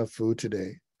going to get enough food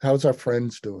today? How's our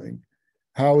friends doing?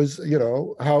 How is, you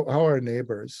know, how are our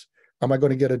neighbors? Am I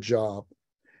going to get a job?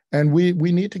 And we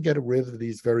need to get rid of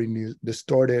these very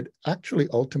distorted, actually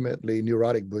ultimately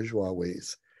neurotic bourgeois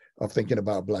ways of thinking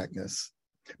about Blackness.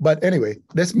 But anyway,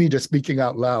 that's me just speaking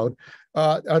out loud.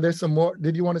 Are there some more?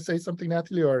 Did you want to say something,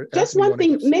 Nathalie? Or just one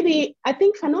thing, maybe I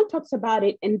think Fanon talks about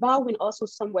it, and Baldwin also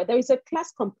somewhere. There is a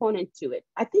class component to it.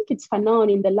 I think it's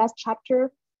Fanon in the last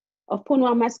chapter of Peau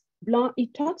Noire Masque Blanc. He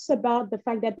talks about the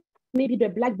fact that maybe the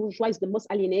Black bourgeois is the most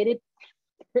alienated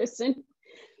person,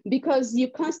 because you're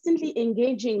constantly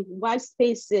engaging white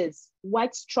spaces,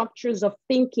 white structures of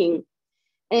thinking,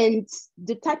 and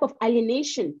the type of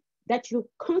alienation that you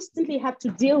constantly have to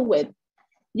deal with,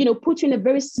 you know, put you in a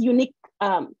very unique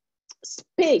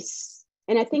space.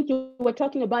 And I think you were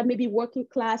talking about maybe working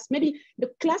class, maybe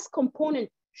the class component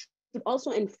should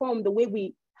also inform the way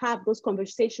we have those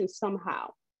conversations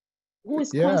somehow. Who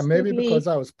is maybe because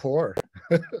I was poor.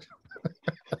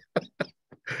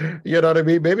 You know what I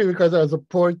mean? Maybe because I was a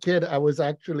poor kid, I was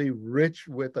actually rich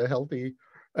with a healthy,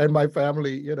 and my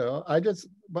family, you know,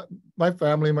 my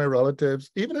family, my relatives,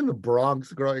 even in the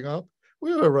Bronx growing up,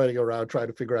 we were running around trying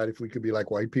to figure out if we could be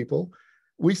like white people.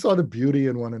 We saw the beauty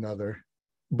in one another.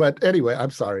 But anyway,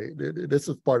 I'm sorry. This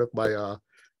is part of my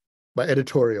my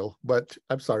editorial, but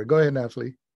I'm sorry. Go ahead,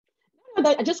 Nathalie.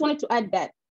 I just wanted to add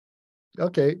that.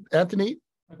 Okay, Anthony.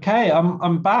 Okay,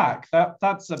 I'm back.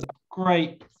 That's a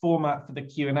great format for the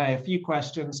Q&A. A few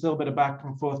questions, a little bit of back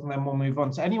and forth, and then we'll move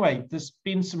on. So anyway, there's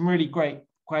been some really great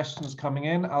questions coming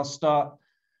in. I'll start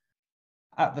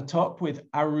at the top with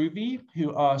Aruvi,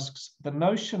 who asks, the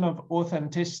notion of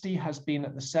authenticity has been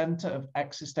at the center of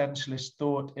existentialist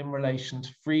thought in relation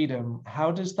to freedom.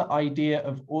 How does the idea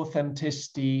of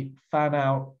authenticity fan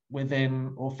out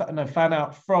within, or fan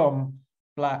out from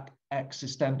Black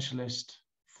existentialist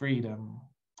freedom?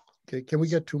 Okay, can we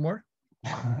get two more?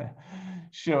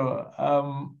 Sure.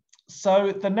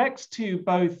 So the next two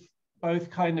both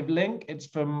kind of link. It's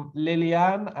from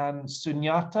Liliane and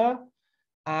Sunyata,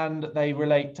 and they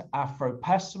relate to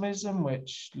Afro-Pessimism,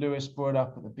 which Lewis brought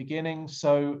up at the beginning.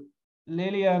 So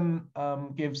Liliane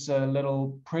gives a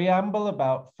little preamble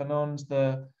about Fanon's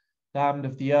the damned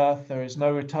of the earth. There is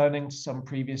no returning to some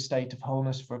previous state of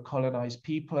wholeness for a colonized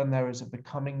people, and there is a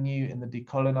becoming new in the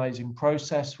decolonizing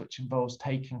process, which involves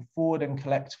taking forward and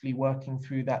collectively working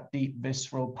through that deep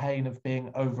visceral pain of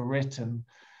being overwritten.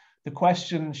 The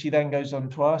question she then goes on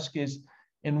to ask is,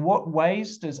 in what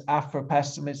ways does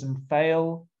Afro-pessimism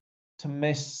fail to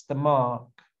miss the mark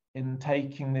in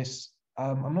taking this?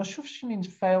 I'm not sure if she means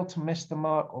fail to miss the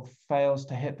mark or fails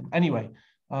to hit them. Anyway,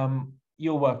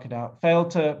 you'll work it out. Fail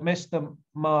to miss the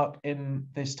mark in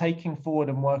this taking forward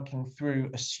and working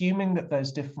through, assuming that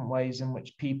there's different ways in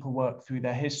which people work through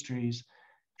their histories.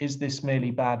 Is this merely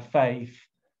bad faith?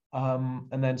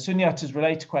 And then Sunyata's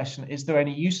related question, is there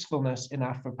any usefulness in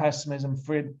Afro-pessimism?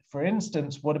 For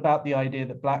instance, what about the idea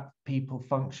that Black people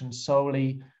function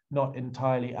solely, not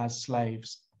entirely as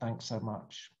slaves? Thanks so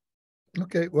much.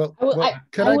 Okay, well,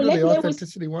 can I do the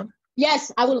authenticity one?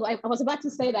 Yes, I will. I was about to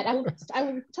say that. I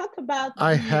will talk about.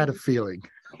 I had a feeling.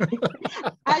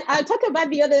 I'll talk about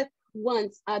the other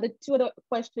ones, the two other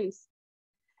questions.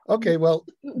 Okay, well,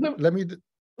 let me.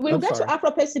 We'll get to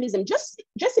Afro-pessimism, just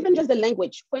the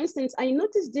language. For instance, I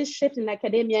noticed this shift in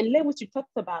academia, and Lewis talks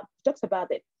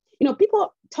about it. You know,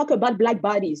 people talk about Black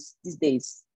bodies these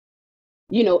days.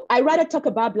 You know, I rather talk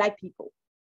about Black people.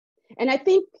 And I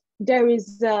think there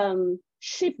is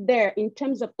shift there in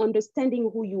terms of understanding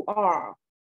who you are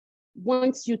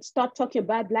once you start talking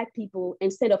about Black people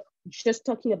instead of just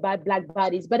talking about Black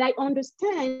bodies. But I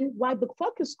understand why the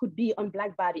focus could be on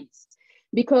Black bodies.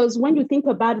 Because when you think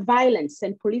about violence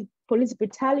and police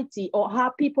brutality, or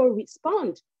how people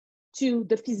respond to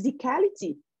the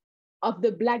physicality of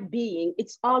the Black being,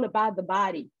 it's all about the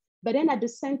body. But then at the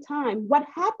same time, what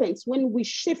happens when we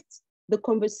shift the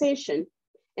conversation,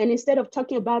 and instead of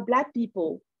talking about Black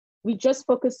people, we just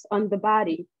focus on the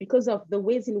body because of the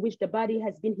ways in which the body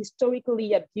has been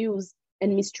historically abused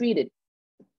and mistreated?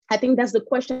 I think that's the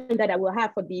question that I will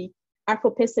have for the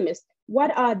Afro-pessimists.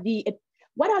 What are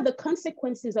the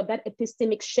consequences of that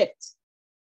epistemic shift?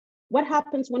 what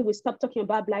happens when we stop talking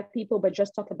about Black people, but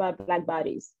just talk about Black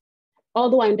bodies?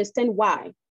 Although I understand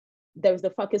why there's the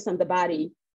focus on the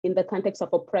body in the context of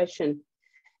oppression.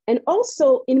 And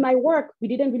also in my work, we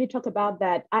didn't really talk about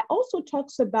that. I also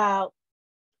talks about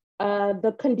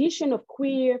the condition of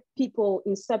queer people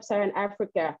in sub-Saharan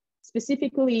Africa,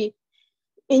 specifically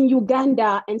in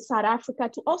Uganda and South Africa,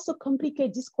 to also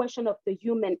complicate this question of the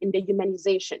human and the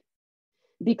humanization.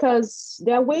 Because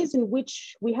there are ways in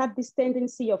which we have this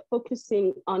tendency of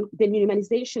focusing on the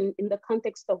humanization in the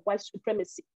context of white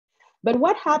supremacy. But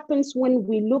what happens when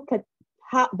we look at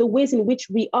how the ways in which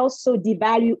we also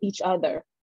devalue each other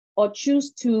or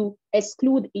choose to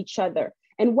exclude each other?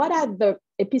 And what are the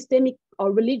epistemic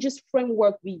or religious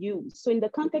framework we use? So in the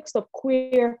context of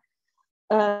queer,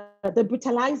 the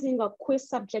brutalizing of queer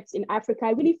subjects in Africa,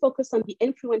 I really focus on the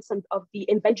influence of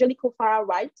the evangelical far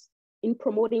right in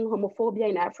promoting homophobia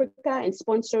in Africa and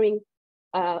sponsoring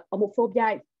homophobia.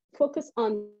 I focus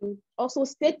on also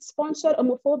state-sponsored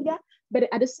homophobia, but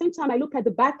at the same time, I look at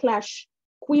the backlash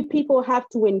queer people have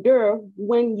to endure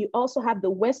when you also have the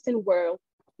Western world,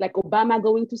 like Obama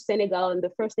going to Senegal, and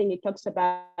the first thing he talks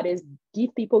about is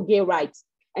give people gay rights,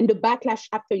 and the backlash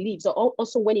after he leaves, or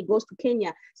also when he goes to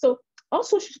Kenya. So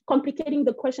also complicating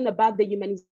the question about the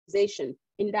humanization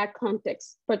in that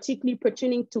context, particularly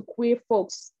pertaining to queer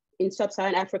folks in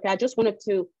sub-Saharan Africa. I just wanted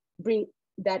to bring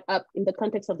that up in the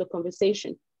context of the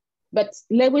conversation. But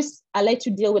Lewis, I'll let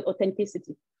you deal with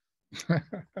authenticity.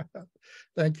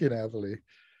 Thank you, Nathalie.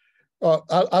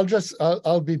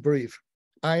 I'll be brief.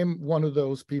 I'm one of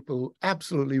those people who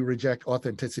absolutely reject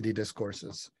authenticity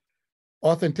discourses.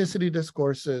 Authenticity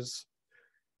discourses,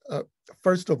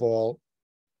 first of all,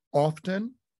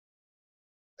 often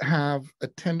have a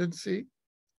tendency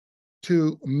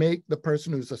to make the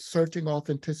person who's asserting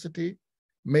authenticity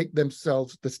make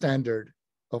themselves the standard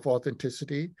of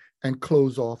authenticity and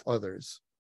close off others.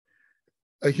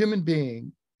 A human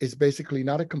being is basically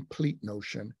not a complete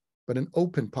notion, but an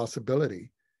open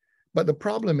possibility. But the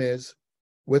problem is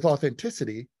with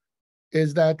authenticity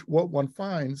is that what one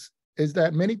finds is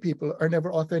that many people are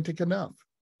never authentic enough.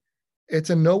 It's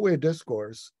a nowhere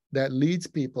discourse that leads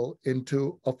people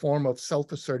into a form of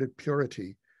self-asserted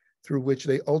purity through which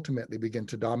they ultimately begin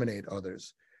to dominate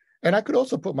others. And I could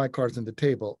also put my cards on the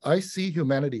table. I see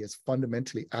humanity as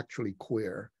fundamentally actually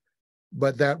queer,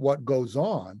 but that what goes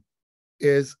on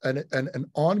is an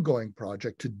ongoing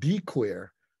project to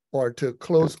de-queer or to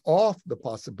close off the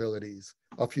possibilities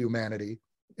of humanity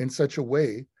in such a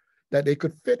way that they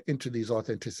could fit into these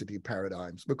authenticity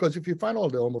paradigms. Because if you find all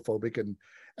the homophobic and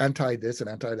anti-this and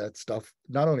anti-that stuff,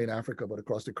 not only in Africa, but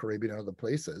across the Caribbean and other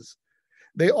places,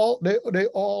 they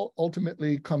all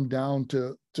ultimately come down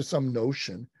to some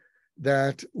notion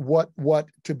that what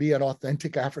to be an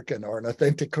authentic African or an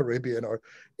authentic Caribbean or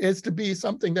is to be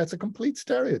something that's a complete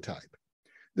stereotype.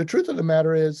 The truth of the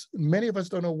matter is many of us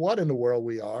don't know what in the world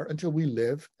we are until we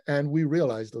live and we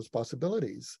realize those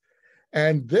possibilities.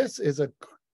 And this is a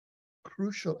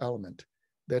crucial element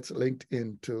that's linked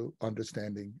into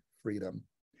understanding freedom.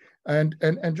 And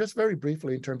just very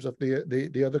briefly, in terms of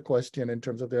the other question, in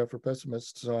terms of the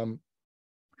Afro-Pessimists,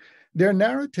 their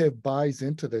narrative buys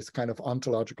into this kind of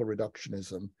ontological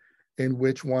reductionism in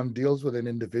which one deals with an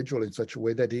individual in such a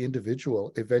way that the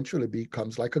individual eventually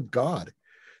becomes like a god.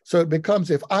 So it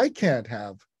becomes, if I can't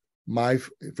have my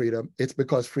freedom, it's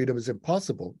because freedom is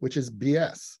impossible, which is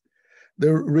BS.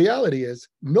 The reality is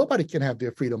nobody can have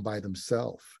their freedom by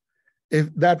themselves.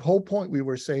 If that whole point we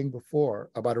were saying before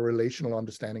about a relational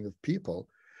understanding of people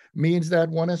means that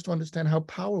one has to understand how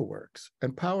power works,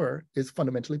 and power is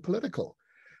fundamentally political.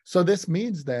 So this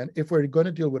means then, if we're going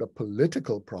to deal with a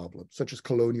political problem, such as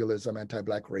colonialism,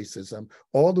 anti-Black racism,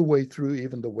 all the way through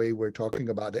even the way we're talking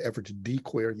about the effort to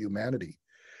de-queer humanity,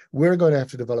 we're going to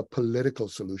have to develop political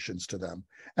solutions to them.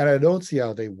 And I don't see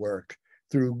how they work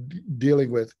through dealing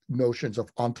with notions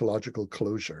of ontological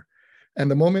closure.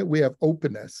 And the moment we have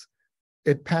openness,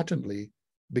 it patently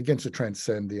begins to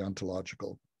transcend the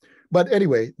ontological. But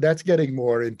anyway, that's getting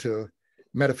more into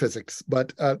metaphysics,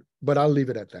 but I'll leave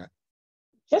it at that.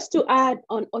 Just to add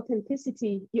on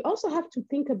authenticity, you also have to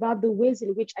think about the ways in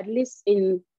which, at least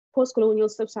in post-colonial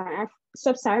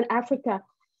sub-Saharan Africa,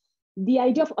 the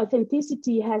idea of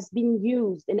authenticity has been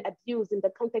used and abused in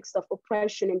the context of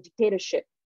oppression and dictatorship.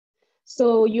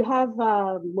 So you have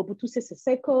Mobutu Sese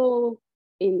Seko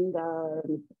in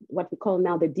what we call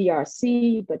now the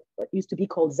DRC, but what used to be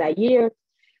called Zaire.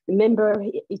 Remember,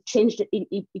 it changed,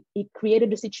 it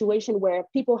created a situation where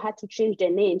people had to change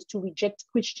their names to reject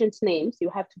Christians' names.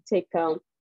 You have to take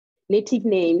native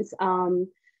names.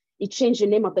 It changed the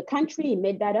name of the country, it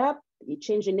made that up. He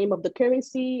changed the name of the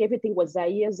currency. Everything was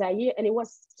Zaire, Zaire, and it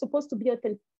was supposed to be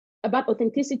about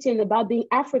authenticity and about being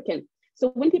African. So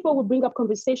when people would bring up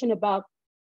conversation about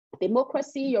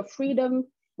democracy or freedom,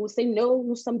 we would say, no,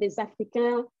 nous sommes des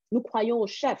Africains, nous croyons aux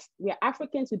chefs. We are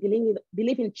Africans, we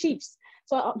believe in chiefs.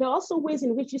 So there are also ways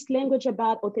in which this language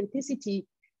about authenticity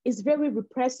is very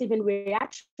repressive and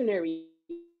reactionary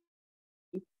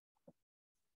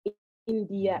in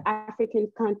the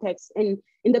African context. And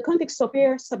in the context of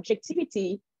their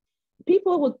subjectivity,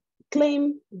 people would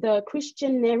claim the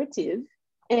Christian narrative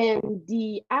and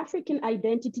the African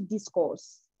identity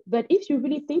discourse. But if you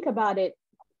really think about it,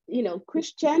 you know,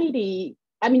 Christianity,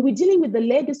 I mean, we're dealing with the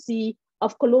legacy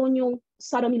of colonial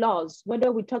sodomy laws,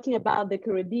 whether we're talking about the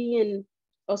Caribbean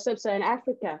or Sub-Saharan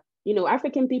Africa. You know,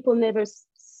 African people never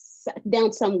sat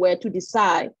down somewhere to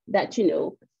decide that, you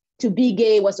know, to be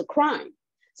gay was a crime.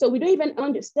 So we don't even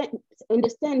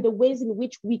understand the ways in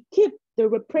which we keep the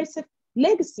repressive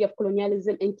legacy of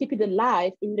colonialism and keep it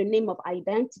alive in the name of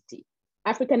identity,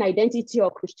 African identity or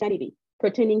Christianity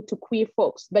pertaining to queer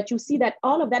folks. But you see that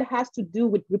all of that has to do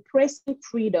with repressing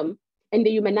freedom and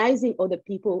dehumanizing other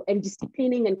people and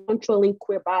disciplining and controlling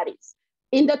queer bodies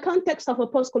in the context of a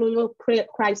post-colonial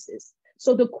crisis.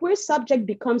 So the queer subject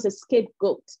becomes a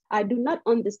scapegoat. I do not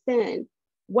understand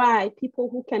why people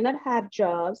who cannot have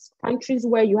jobs, countries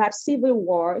where you have civil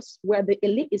wars, where the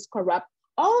elite is corrupt,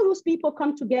 all those people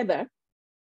come together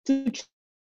to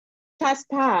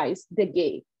chastise the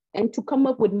gay and to come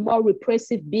up with more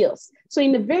repressive bills. So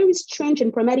in a very strange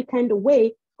and pragmatic kind of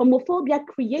way, homophobia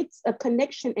creates a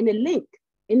connection and a link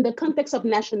in the context of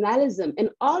nationalism. And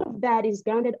all of that is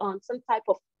grounded on some type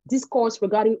of discourse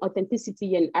regarding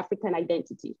authenticity and African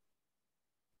identity.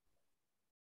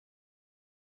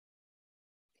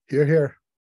 Hear, hear.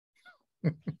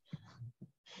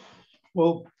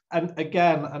 Well, and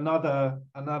again,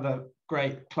 another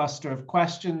great cluster of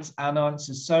questions and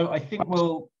answers. So I think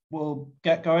we'll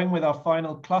get going with our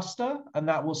final cluster, and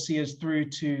that will see us through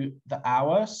to the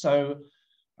hour. So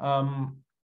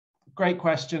great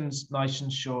questions, nice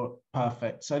and short,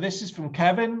 perfect. So this is from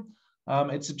Kevin.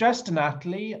 It's addressed to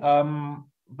Nathalie,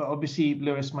 but obviously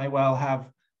Lewis may well have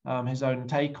his own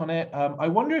take on it. I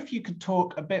wonder if you could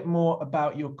talk a bit more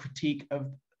about your critique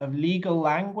of legal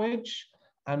language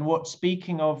and what,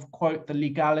 speaking of, quote, the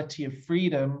legality of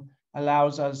freedom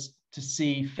allows us to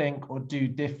see, think, or do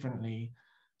differently.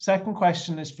 Second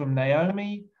question is from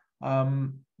Naomi.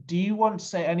 Do you want to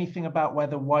say anything about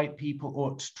whether white people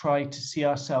ought to try to see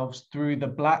ourselves through the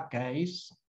Black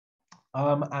gaze?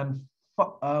 And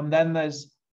then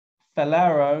there's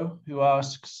Felero, who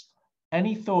asks,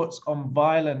 any thoughts on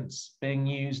violence being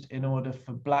used in order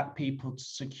for Black people to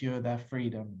secure their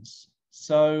freedoms?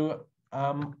 So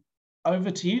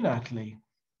over to you, Nathalie.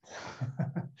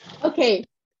 Okay,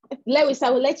 Lewis, I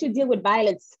will let you deal with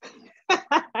violence.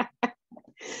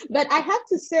 But I have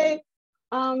to say,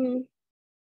 you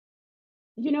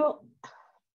know,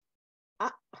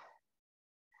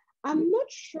 I'm not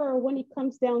sure when it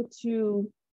comes down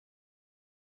to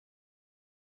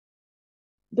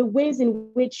the ways in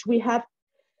which we have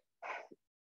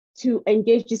to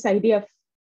engage this idea of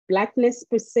Blackness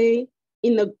per se.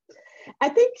 I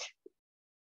think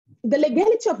the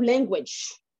legality of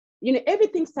language, you know,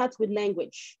 everything starts with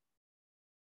language.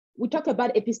 We talk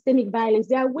about epistemic violence.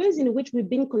 There are ways in which we've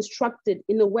been constructed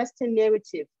in the Western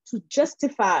narrative to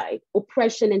justify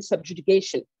oppression and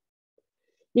subjugation.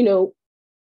 You know,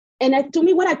 and to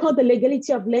me, what I call the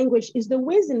legality of language is the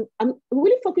ways I'm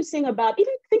really focusing about,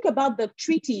 even think about the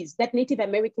treaties that Native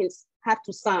Americans have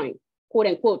to sign, quote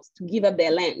unquote, to give up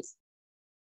their lands.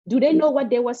 Do they know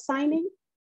what they were signing?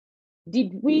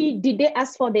 Did they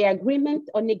ask for their agreement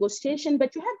or negotiation?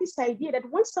 But you have this idea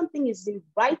that once something is in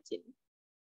writing,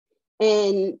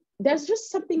 and there's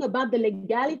just something about the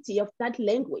legality of that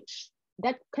language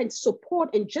that can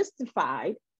support and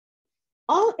justify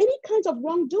any kinds of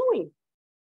wrongdoing.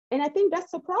 And I think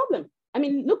that's the problem. I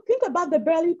mean, think about the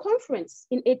Berlin Conference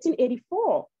in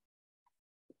 1884.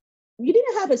 You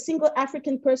didn't have a single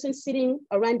African person sitting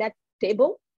around that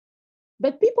table,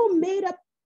 but people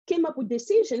came up with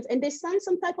decisions and they signed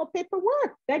some type of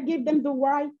paperwork that gave them the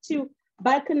right to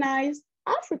balkanize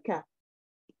Africa.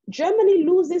 Germany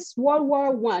loses World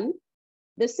War I.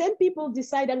 The same people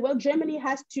decided, well, Germany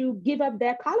has to give up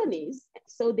their colonies.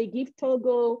 So they give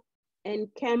Togo and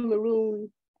Cameroon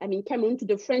to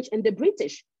the French and the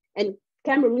British. And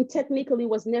Cameroon technically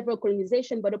was never a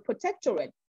colonization, but a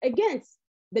protectorate against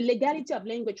the legality of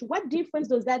language. What difference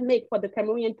does that make for the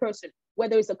Cameroonian person,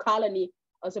 whether it's a colony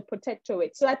or as a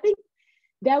protectorate? So I think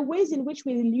there are ways in which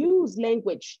we use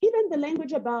language, even the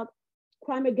language about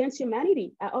crime against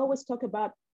humanity. I always talk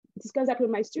about discuss that with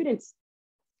my students.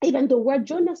 Even the word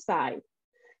genocide,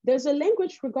 there's a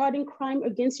language regarding crime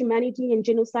against humanity and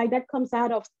genocide that comes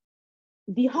out of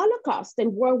the Holocaust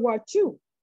and World War II.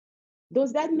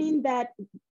 Does that mean that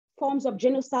forms of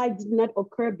genocide did not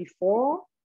occur before,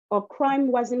 or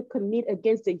crime wasn't committed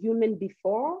against the human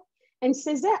before? And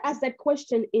Césaire asked that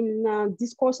question in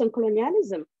Discourse on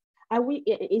Colonialism.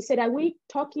 He said, are we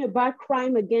talking about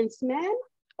crime against man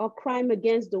or crime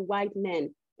against the white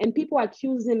man? And people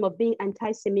accuse him of being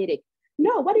anti-Semitic.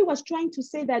 No, what he was trying to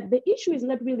say that the issue is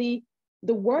not really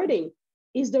the wording,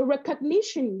 is the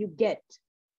recognition you get.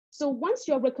 So once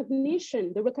your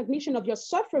recognition, the recognition of your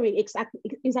suffering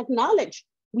is acknowledged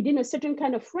within a certain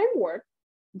kind of framework,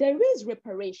 there is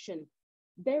reparation.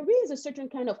 There is a certain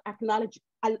kind of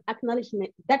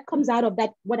acknowledgement that comes out of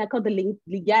that, what I call the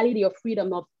legality of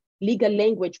freedom of legal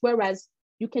language. Whereas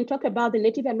you can talk about the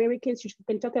Native Americans, you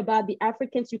can talk about the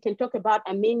Africans, you can talk about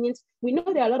Armenians. We know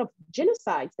there are a lot of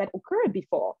genocides that occurred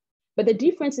before, but the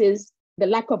difference is the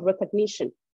lack of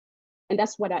recognition. And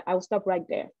that's what I'll stop right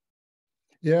there.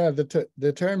 Yeah,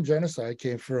 the term genocide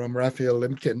came from Raphael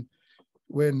Lemkin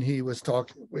when he was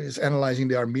analyzing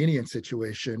the Armenian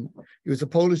situation. He was a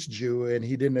Polish Jew, and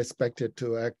he didn't expect it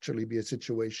to actually be a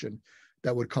situation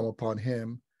that would come upon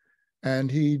him.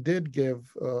 And he did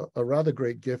give a rather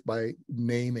great gift by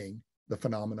naming the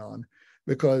phenomenon,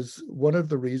 because one of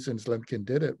the reasons Lemkin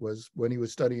did it was when he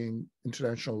was studying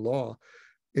international law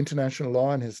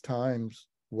in his times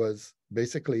was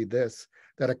basically this,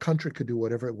 that a country could do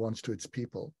whatever it wants to its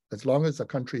people. As long as a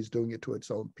country is doing it to its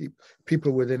own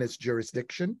people within its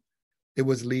jurisdiction, it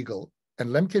was legal. And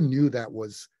Lemkin knew that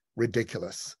was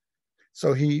ridiculous.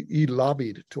 So he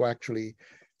lobbied to actually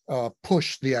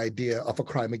push the idea of a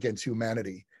crime against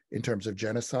humanity in terms of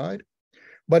genocide.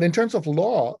 But in terms of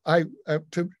law,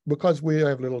 because we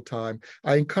have little time,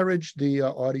 I encourage the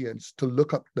audience to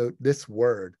look up this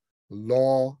word,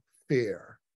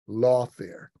 lawfare.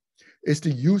 Lawfare. It's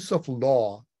the use of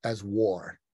law as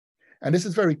war. And this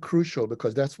is very crucial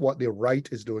because that's what the right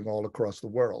is doing all across the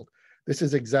world. This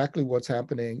is exactly what's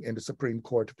happening in the Supreme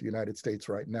Court of the United States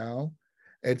right now.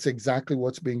 It's exactly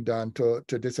what's being done to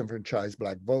disenfranchise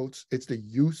Black votes. It's the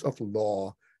use of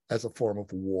law as a form of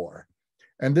war.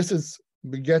 And this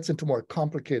gets into more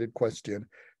complicated question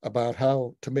about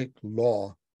how to make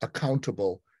law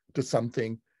accountable to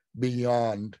something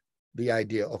beyond the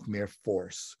idea of mere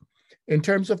force. In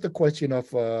terms of the question of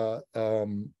the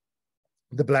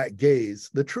Black gaze,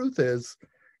 the truth is,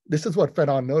 this is what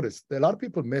Fanon noticed. A lot of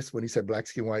people missed when he said black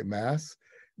skin, white mask.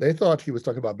 They thought he was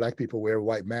talking about Black people wear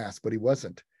white masks, but he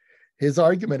wasn't. His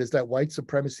argument is that white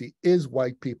supremacy is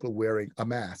white people wearing a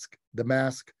mask, the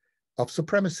mask of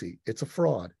supremacy. It's a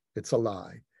fraud. It's a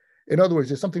lie. In other words,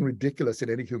 there's something ridiculous in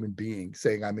any human being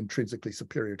saying I'm intrinsically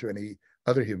superior to any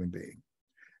other human being.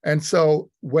 And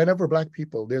so whenever Black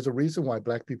people, there's a reason why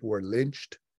Black people were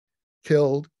lynched,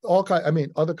 killed,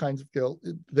 other kinds of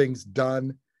things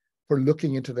done for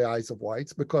looking into the eyes of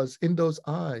whites, because in those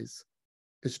eyes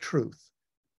is truth.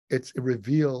 It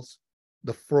reveals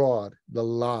the fraud, the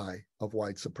lie of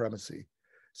white supremacy.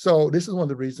 So this is one of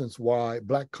the reasons why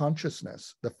Black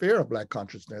consciousness, the fear of Black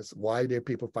consciousness, why there are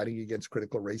people fighting against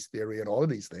critical race theory and all of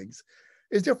these things,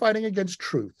 is they're fighting against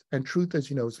truth. And truth, as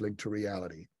you know, is linked to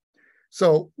reality.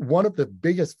 So one of the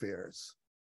biggest fears,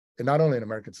 and not only in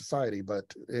American society, but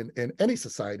in any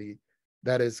society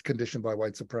that is conditioned by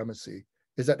white supremacy,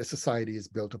 is that the society is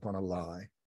built upon a lie.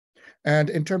 And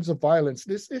in terms of violence,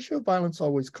 this issue of violence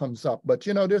always comes up, but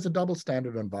there's a double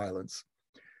standard on violence.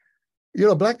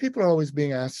 Black people are always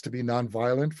being asked to be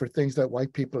nonviolent for things that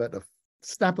white people at the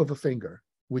snap of a finger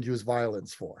would use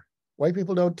violence for. White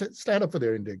people don't stand up for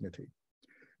their indignity.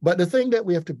 But the thing that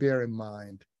we have to bear in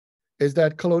mind is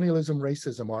that colonialism,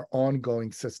 racism are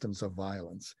ongoing systems of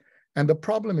violence. And the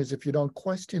problem is, if you don't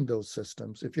question those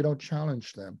systems, if you don't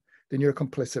challenge them, then you're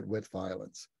complicit with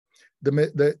violence.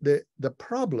 The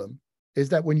problem is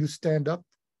that when you stand up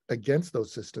against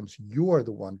those systems, you are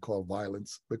the one called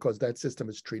violence, because that system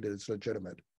is treated as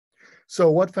legitimate. So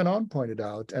what Fanon pointed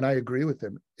out, and I agree with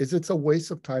him, is it's a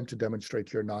waste of time to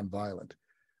demonstrate you're nonviolent.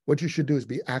 What you should do is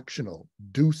be actional,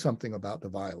 do something about the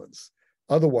violence.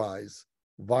 Otherwise,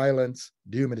 violence,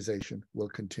 dehumanization will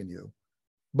continue.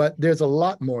 But there's a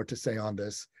lot more to say on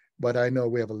this, but I know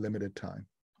we have a limited time.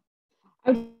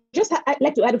 I'd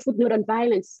like to add a footnote on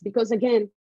violence, because again,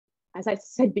 as I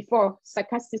said before,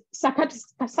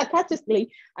 sarcastically,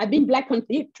 I've been Black on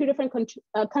 3 different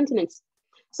continents.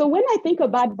 So when I think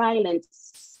about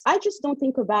violence, I just don't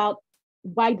think about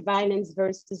white violence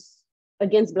versus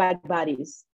against Black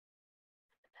bodies.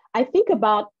 I think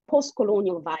about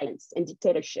post-colonial violence and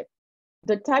dictatorship.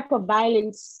 the type of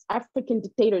violence African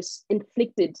dictators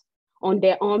inflicted on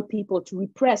their own people to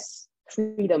repress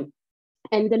freedom,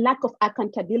 and the lack of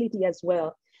accountability as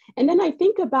well. And then I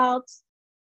think about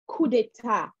coup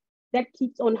d'etat that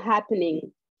keeps on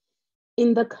happening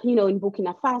in the, in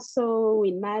Burkina Faso,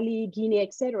 in Mali, Guinea,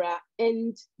 etc.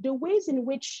 And the ways in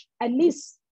which, at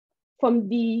least from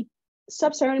the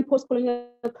sub-Saharan post-colonial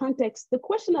context, the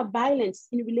question of violence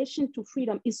in relation to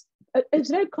freedom is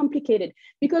very complicated,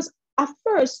 because at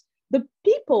first, the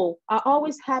people are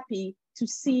always happy to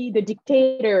see the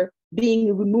dictator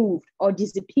being removed or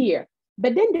disappear.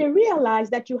 But then they realize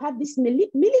that you have this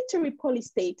military police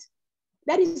state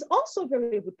that is also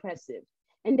very repressive.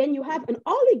 And then you have an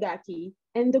oligarchy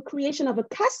and the creation of a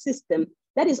caste system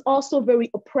that is also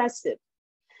very oppressive.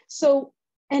 So,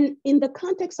 and in the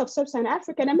context of sub-Saharan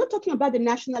Africa, and I'm not talking about the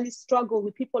nationalist struggle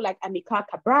with people like Amilcar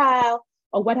Cabral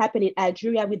or what happened in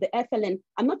Algeria with the FLN.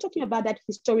 I'm not talking about that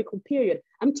historical period.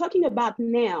 I'm talking about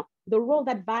now, the role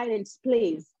that violence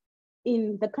plays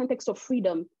in the context of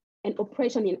freedom and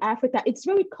oppression in Africa. It's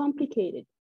very complicated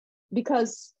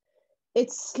because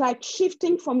it's like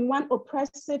shifting from one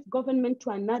oppressive government to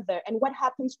another, and what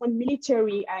happens when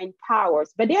military are in power.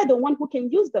 But they are the one who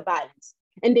can use the violence,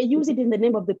 and they use it in the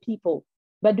name of the people.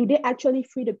 But do they actually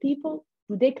free the people?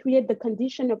 Do they create the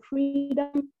condition of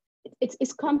freedom?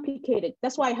 It's complicated.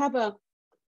 That's why I have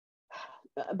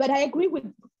but I agree with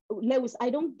Lewis. I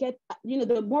don't get,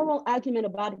 the moral argument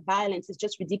about violence is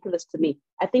just ridiculous to me.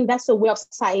 I think that's a way of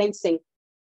silencing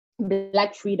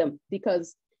Black freedom,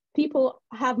 because people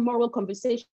have moral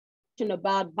conversation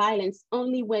about violence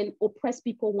only when oppressed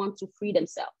people want to free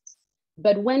themselves.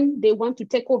 But when they want to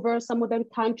take over some other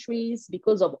countries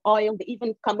because of oil, they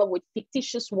even come up with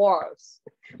fictitious wars,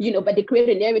 but they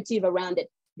create a narrative around it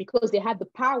because they have the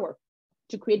power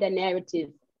to create a narrative.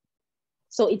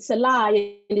 So it's a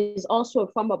lie, and it is also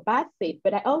a form of bad faith.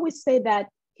 But I always say that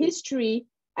history,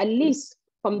 at least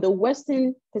from the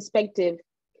Western perspective,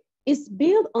 is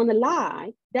built on a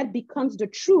lie that becomes the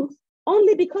truth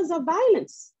only because of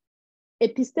violence.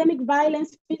 Epistemic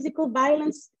violence, physical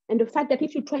violence, and the fact that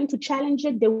if you're trying to challenge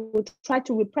it, they will try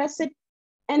to repress it.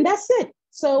 And that's it.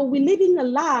 So we live in a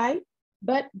lie,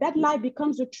 but that lie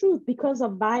becomes the truth because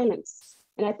of violence.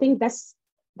 And I think that's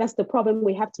the problem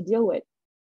we have to deal with.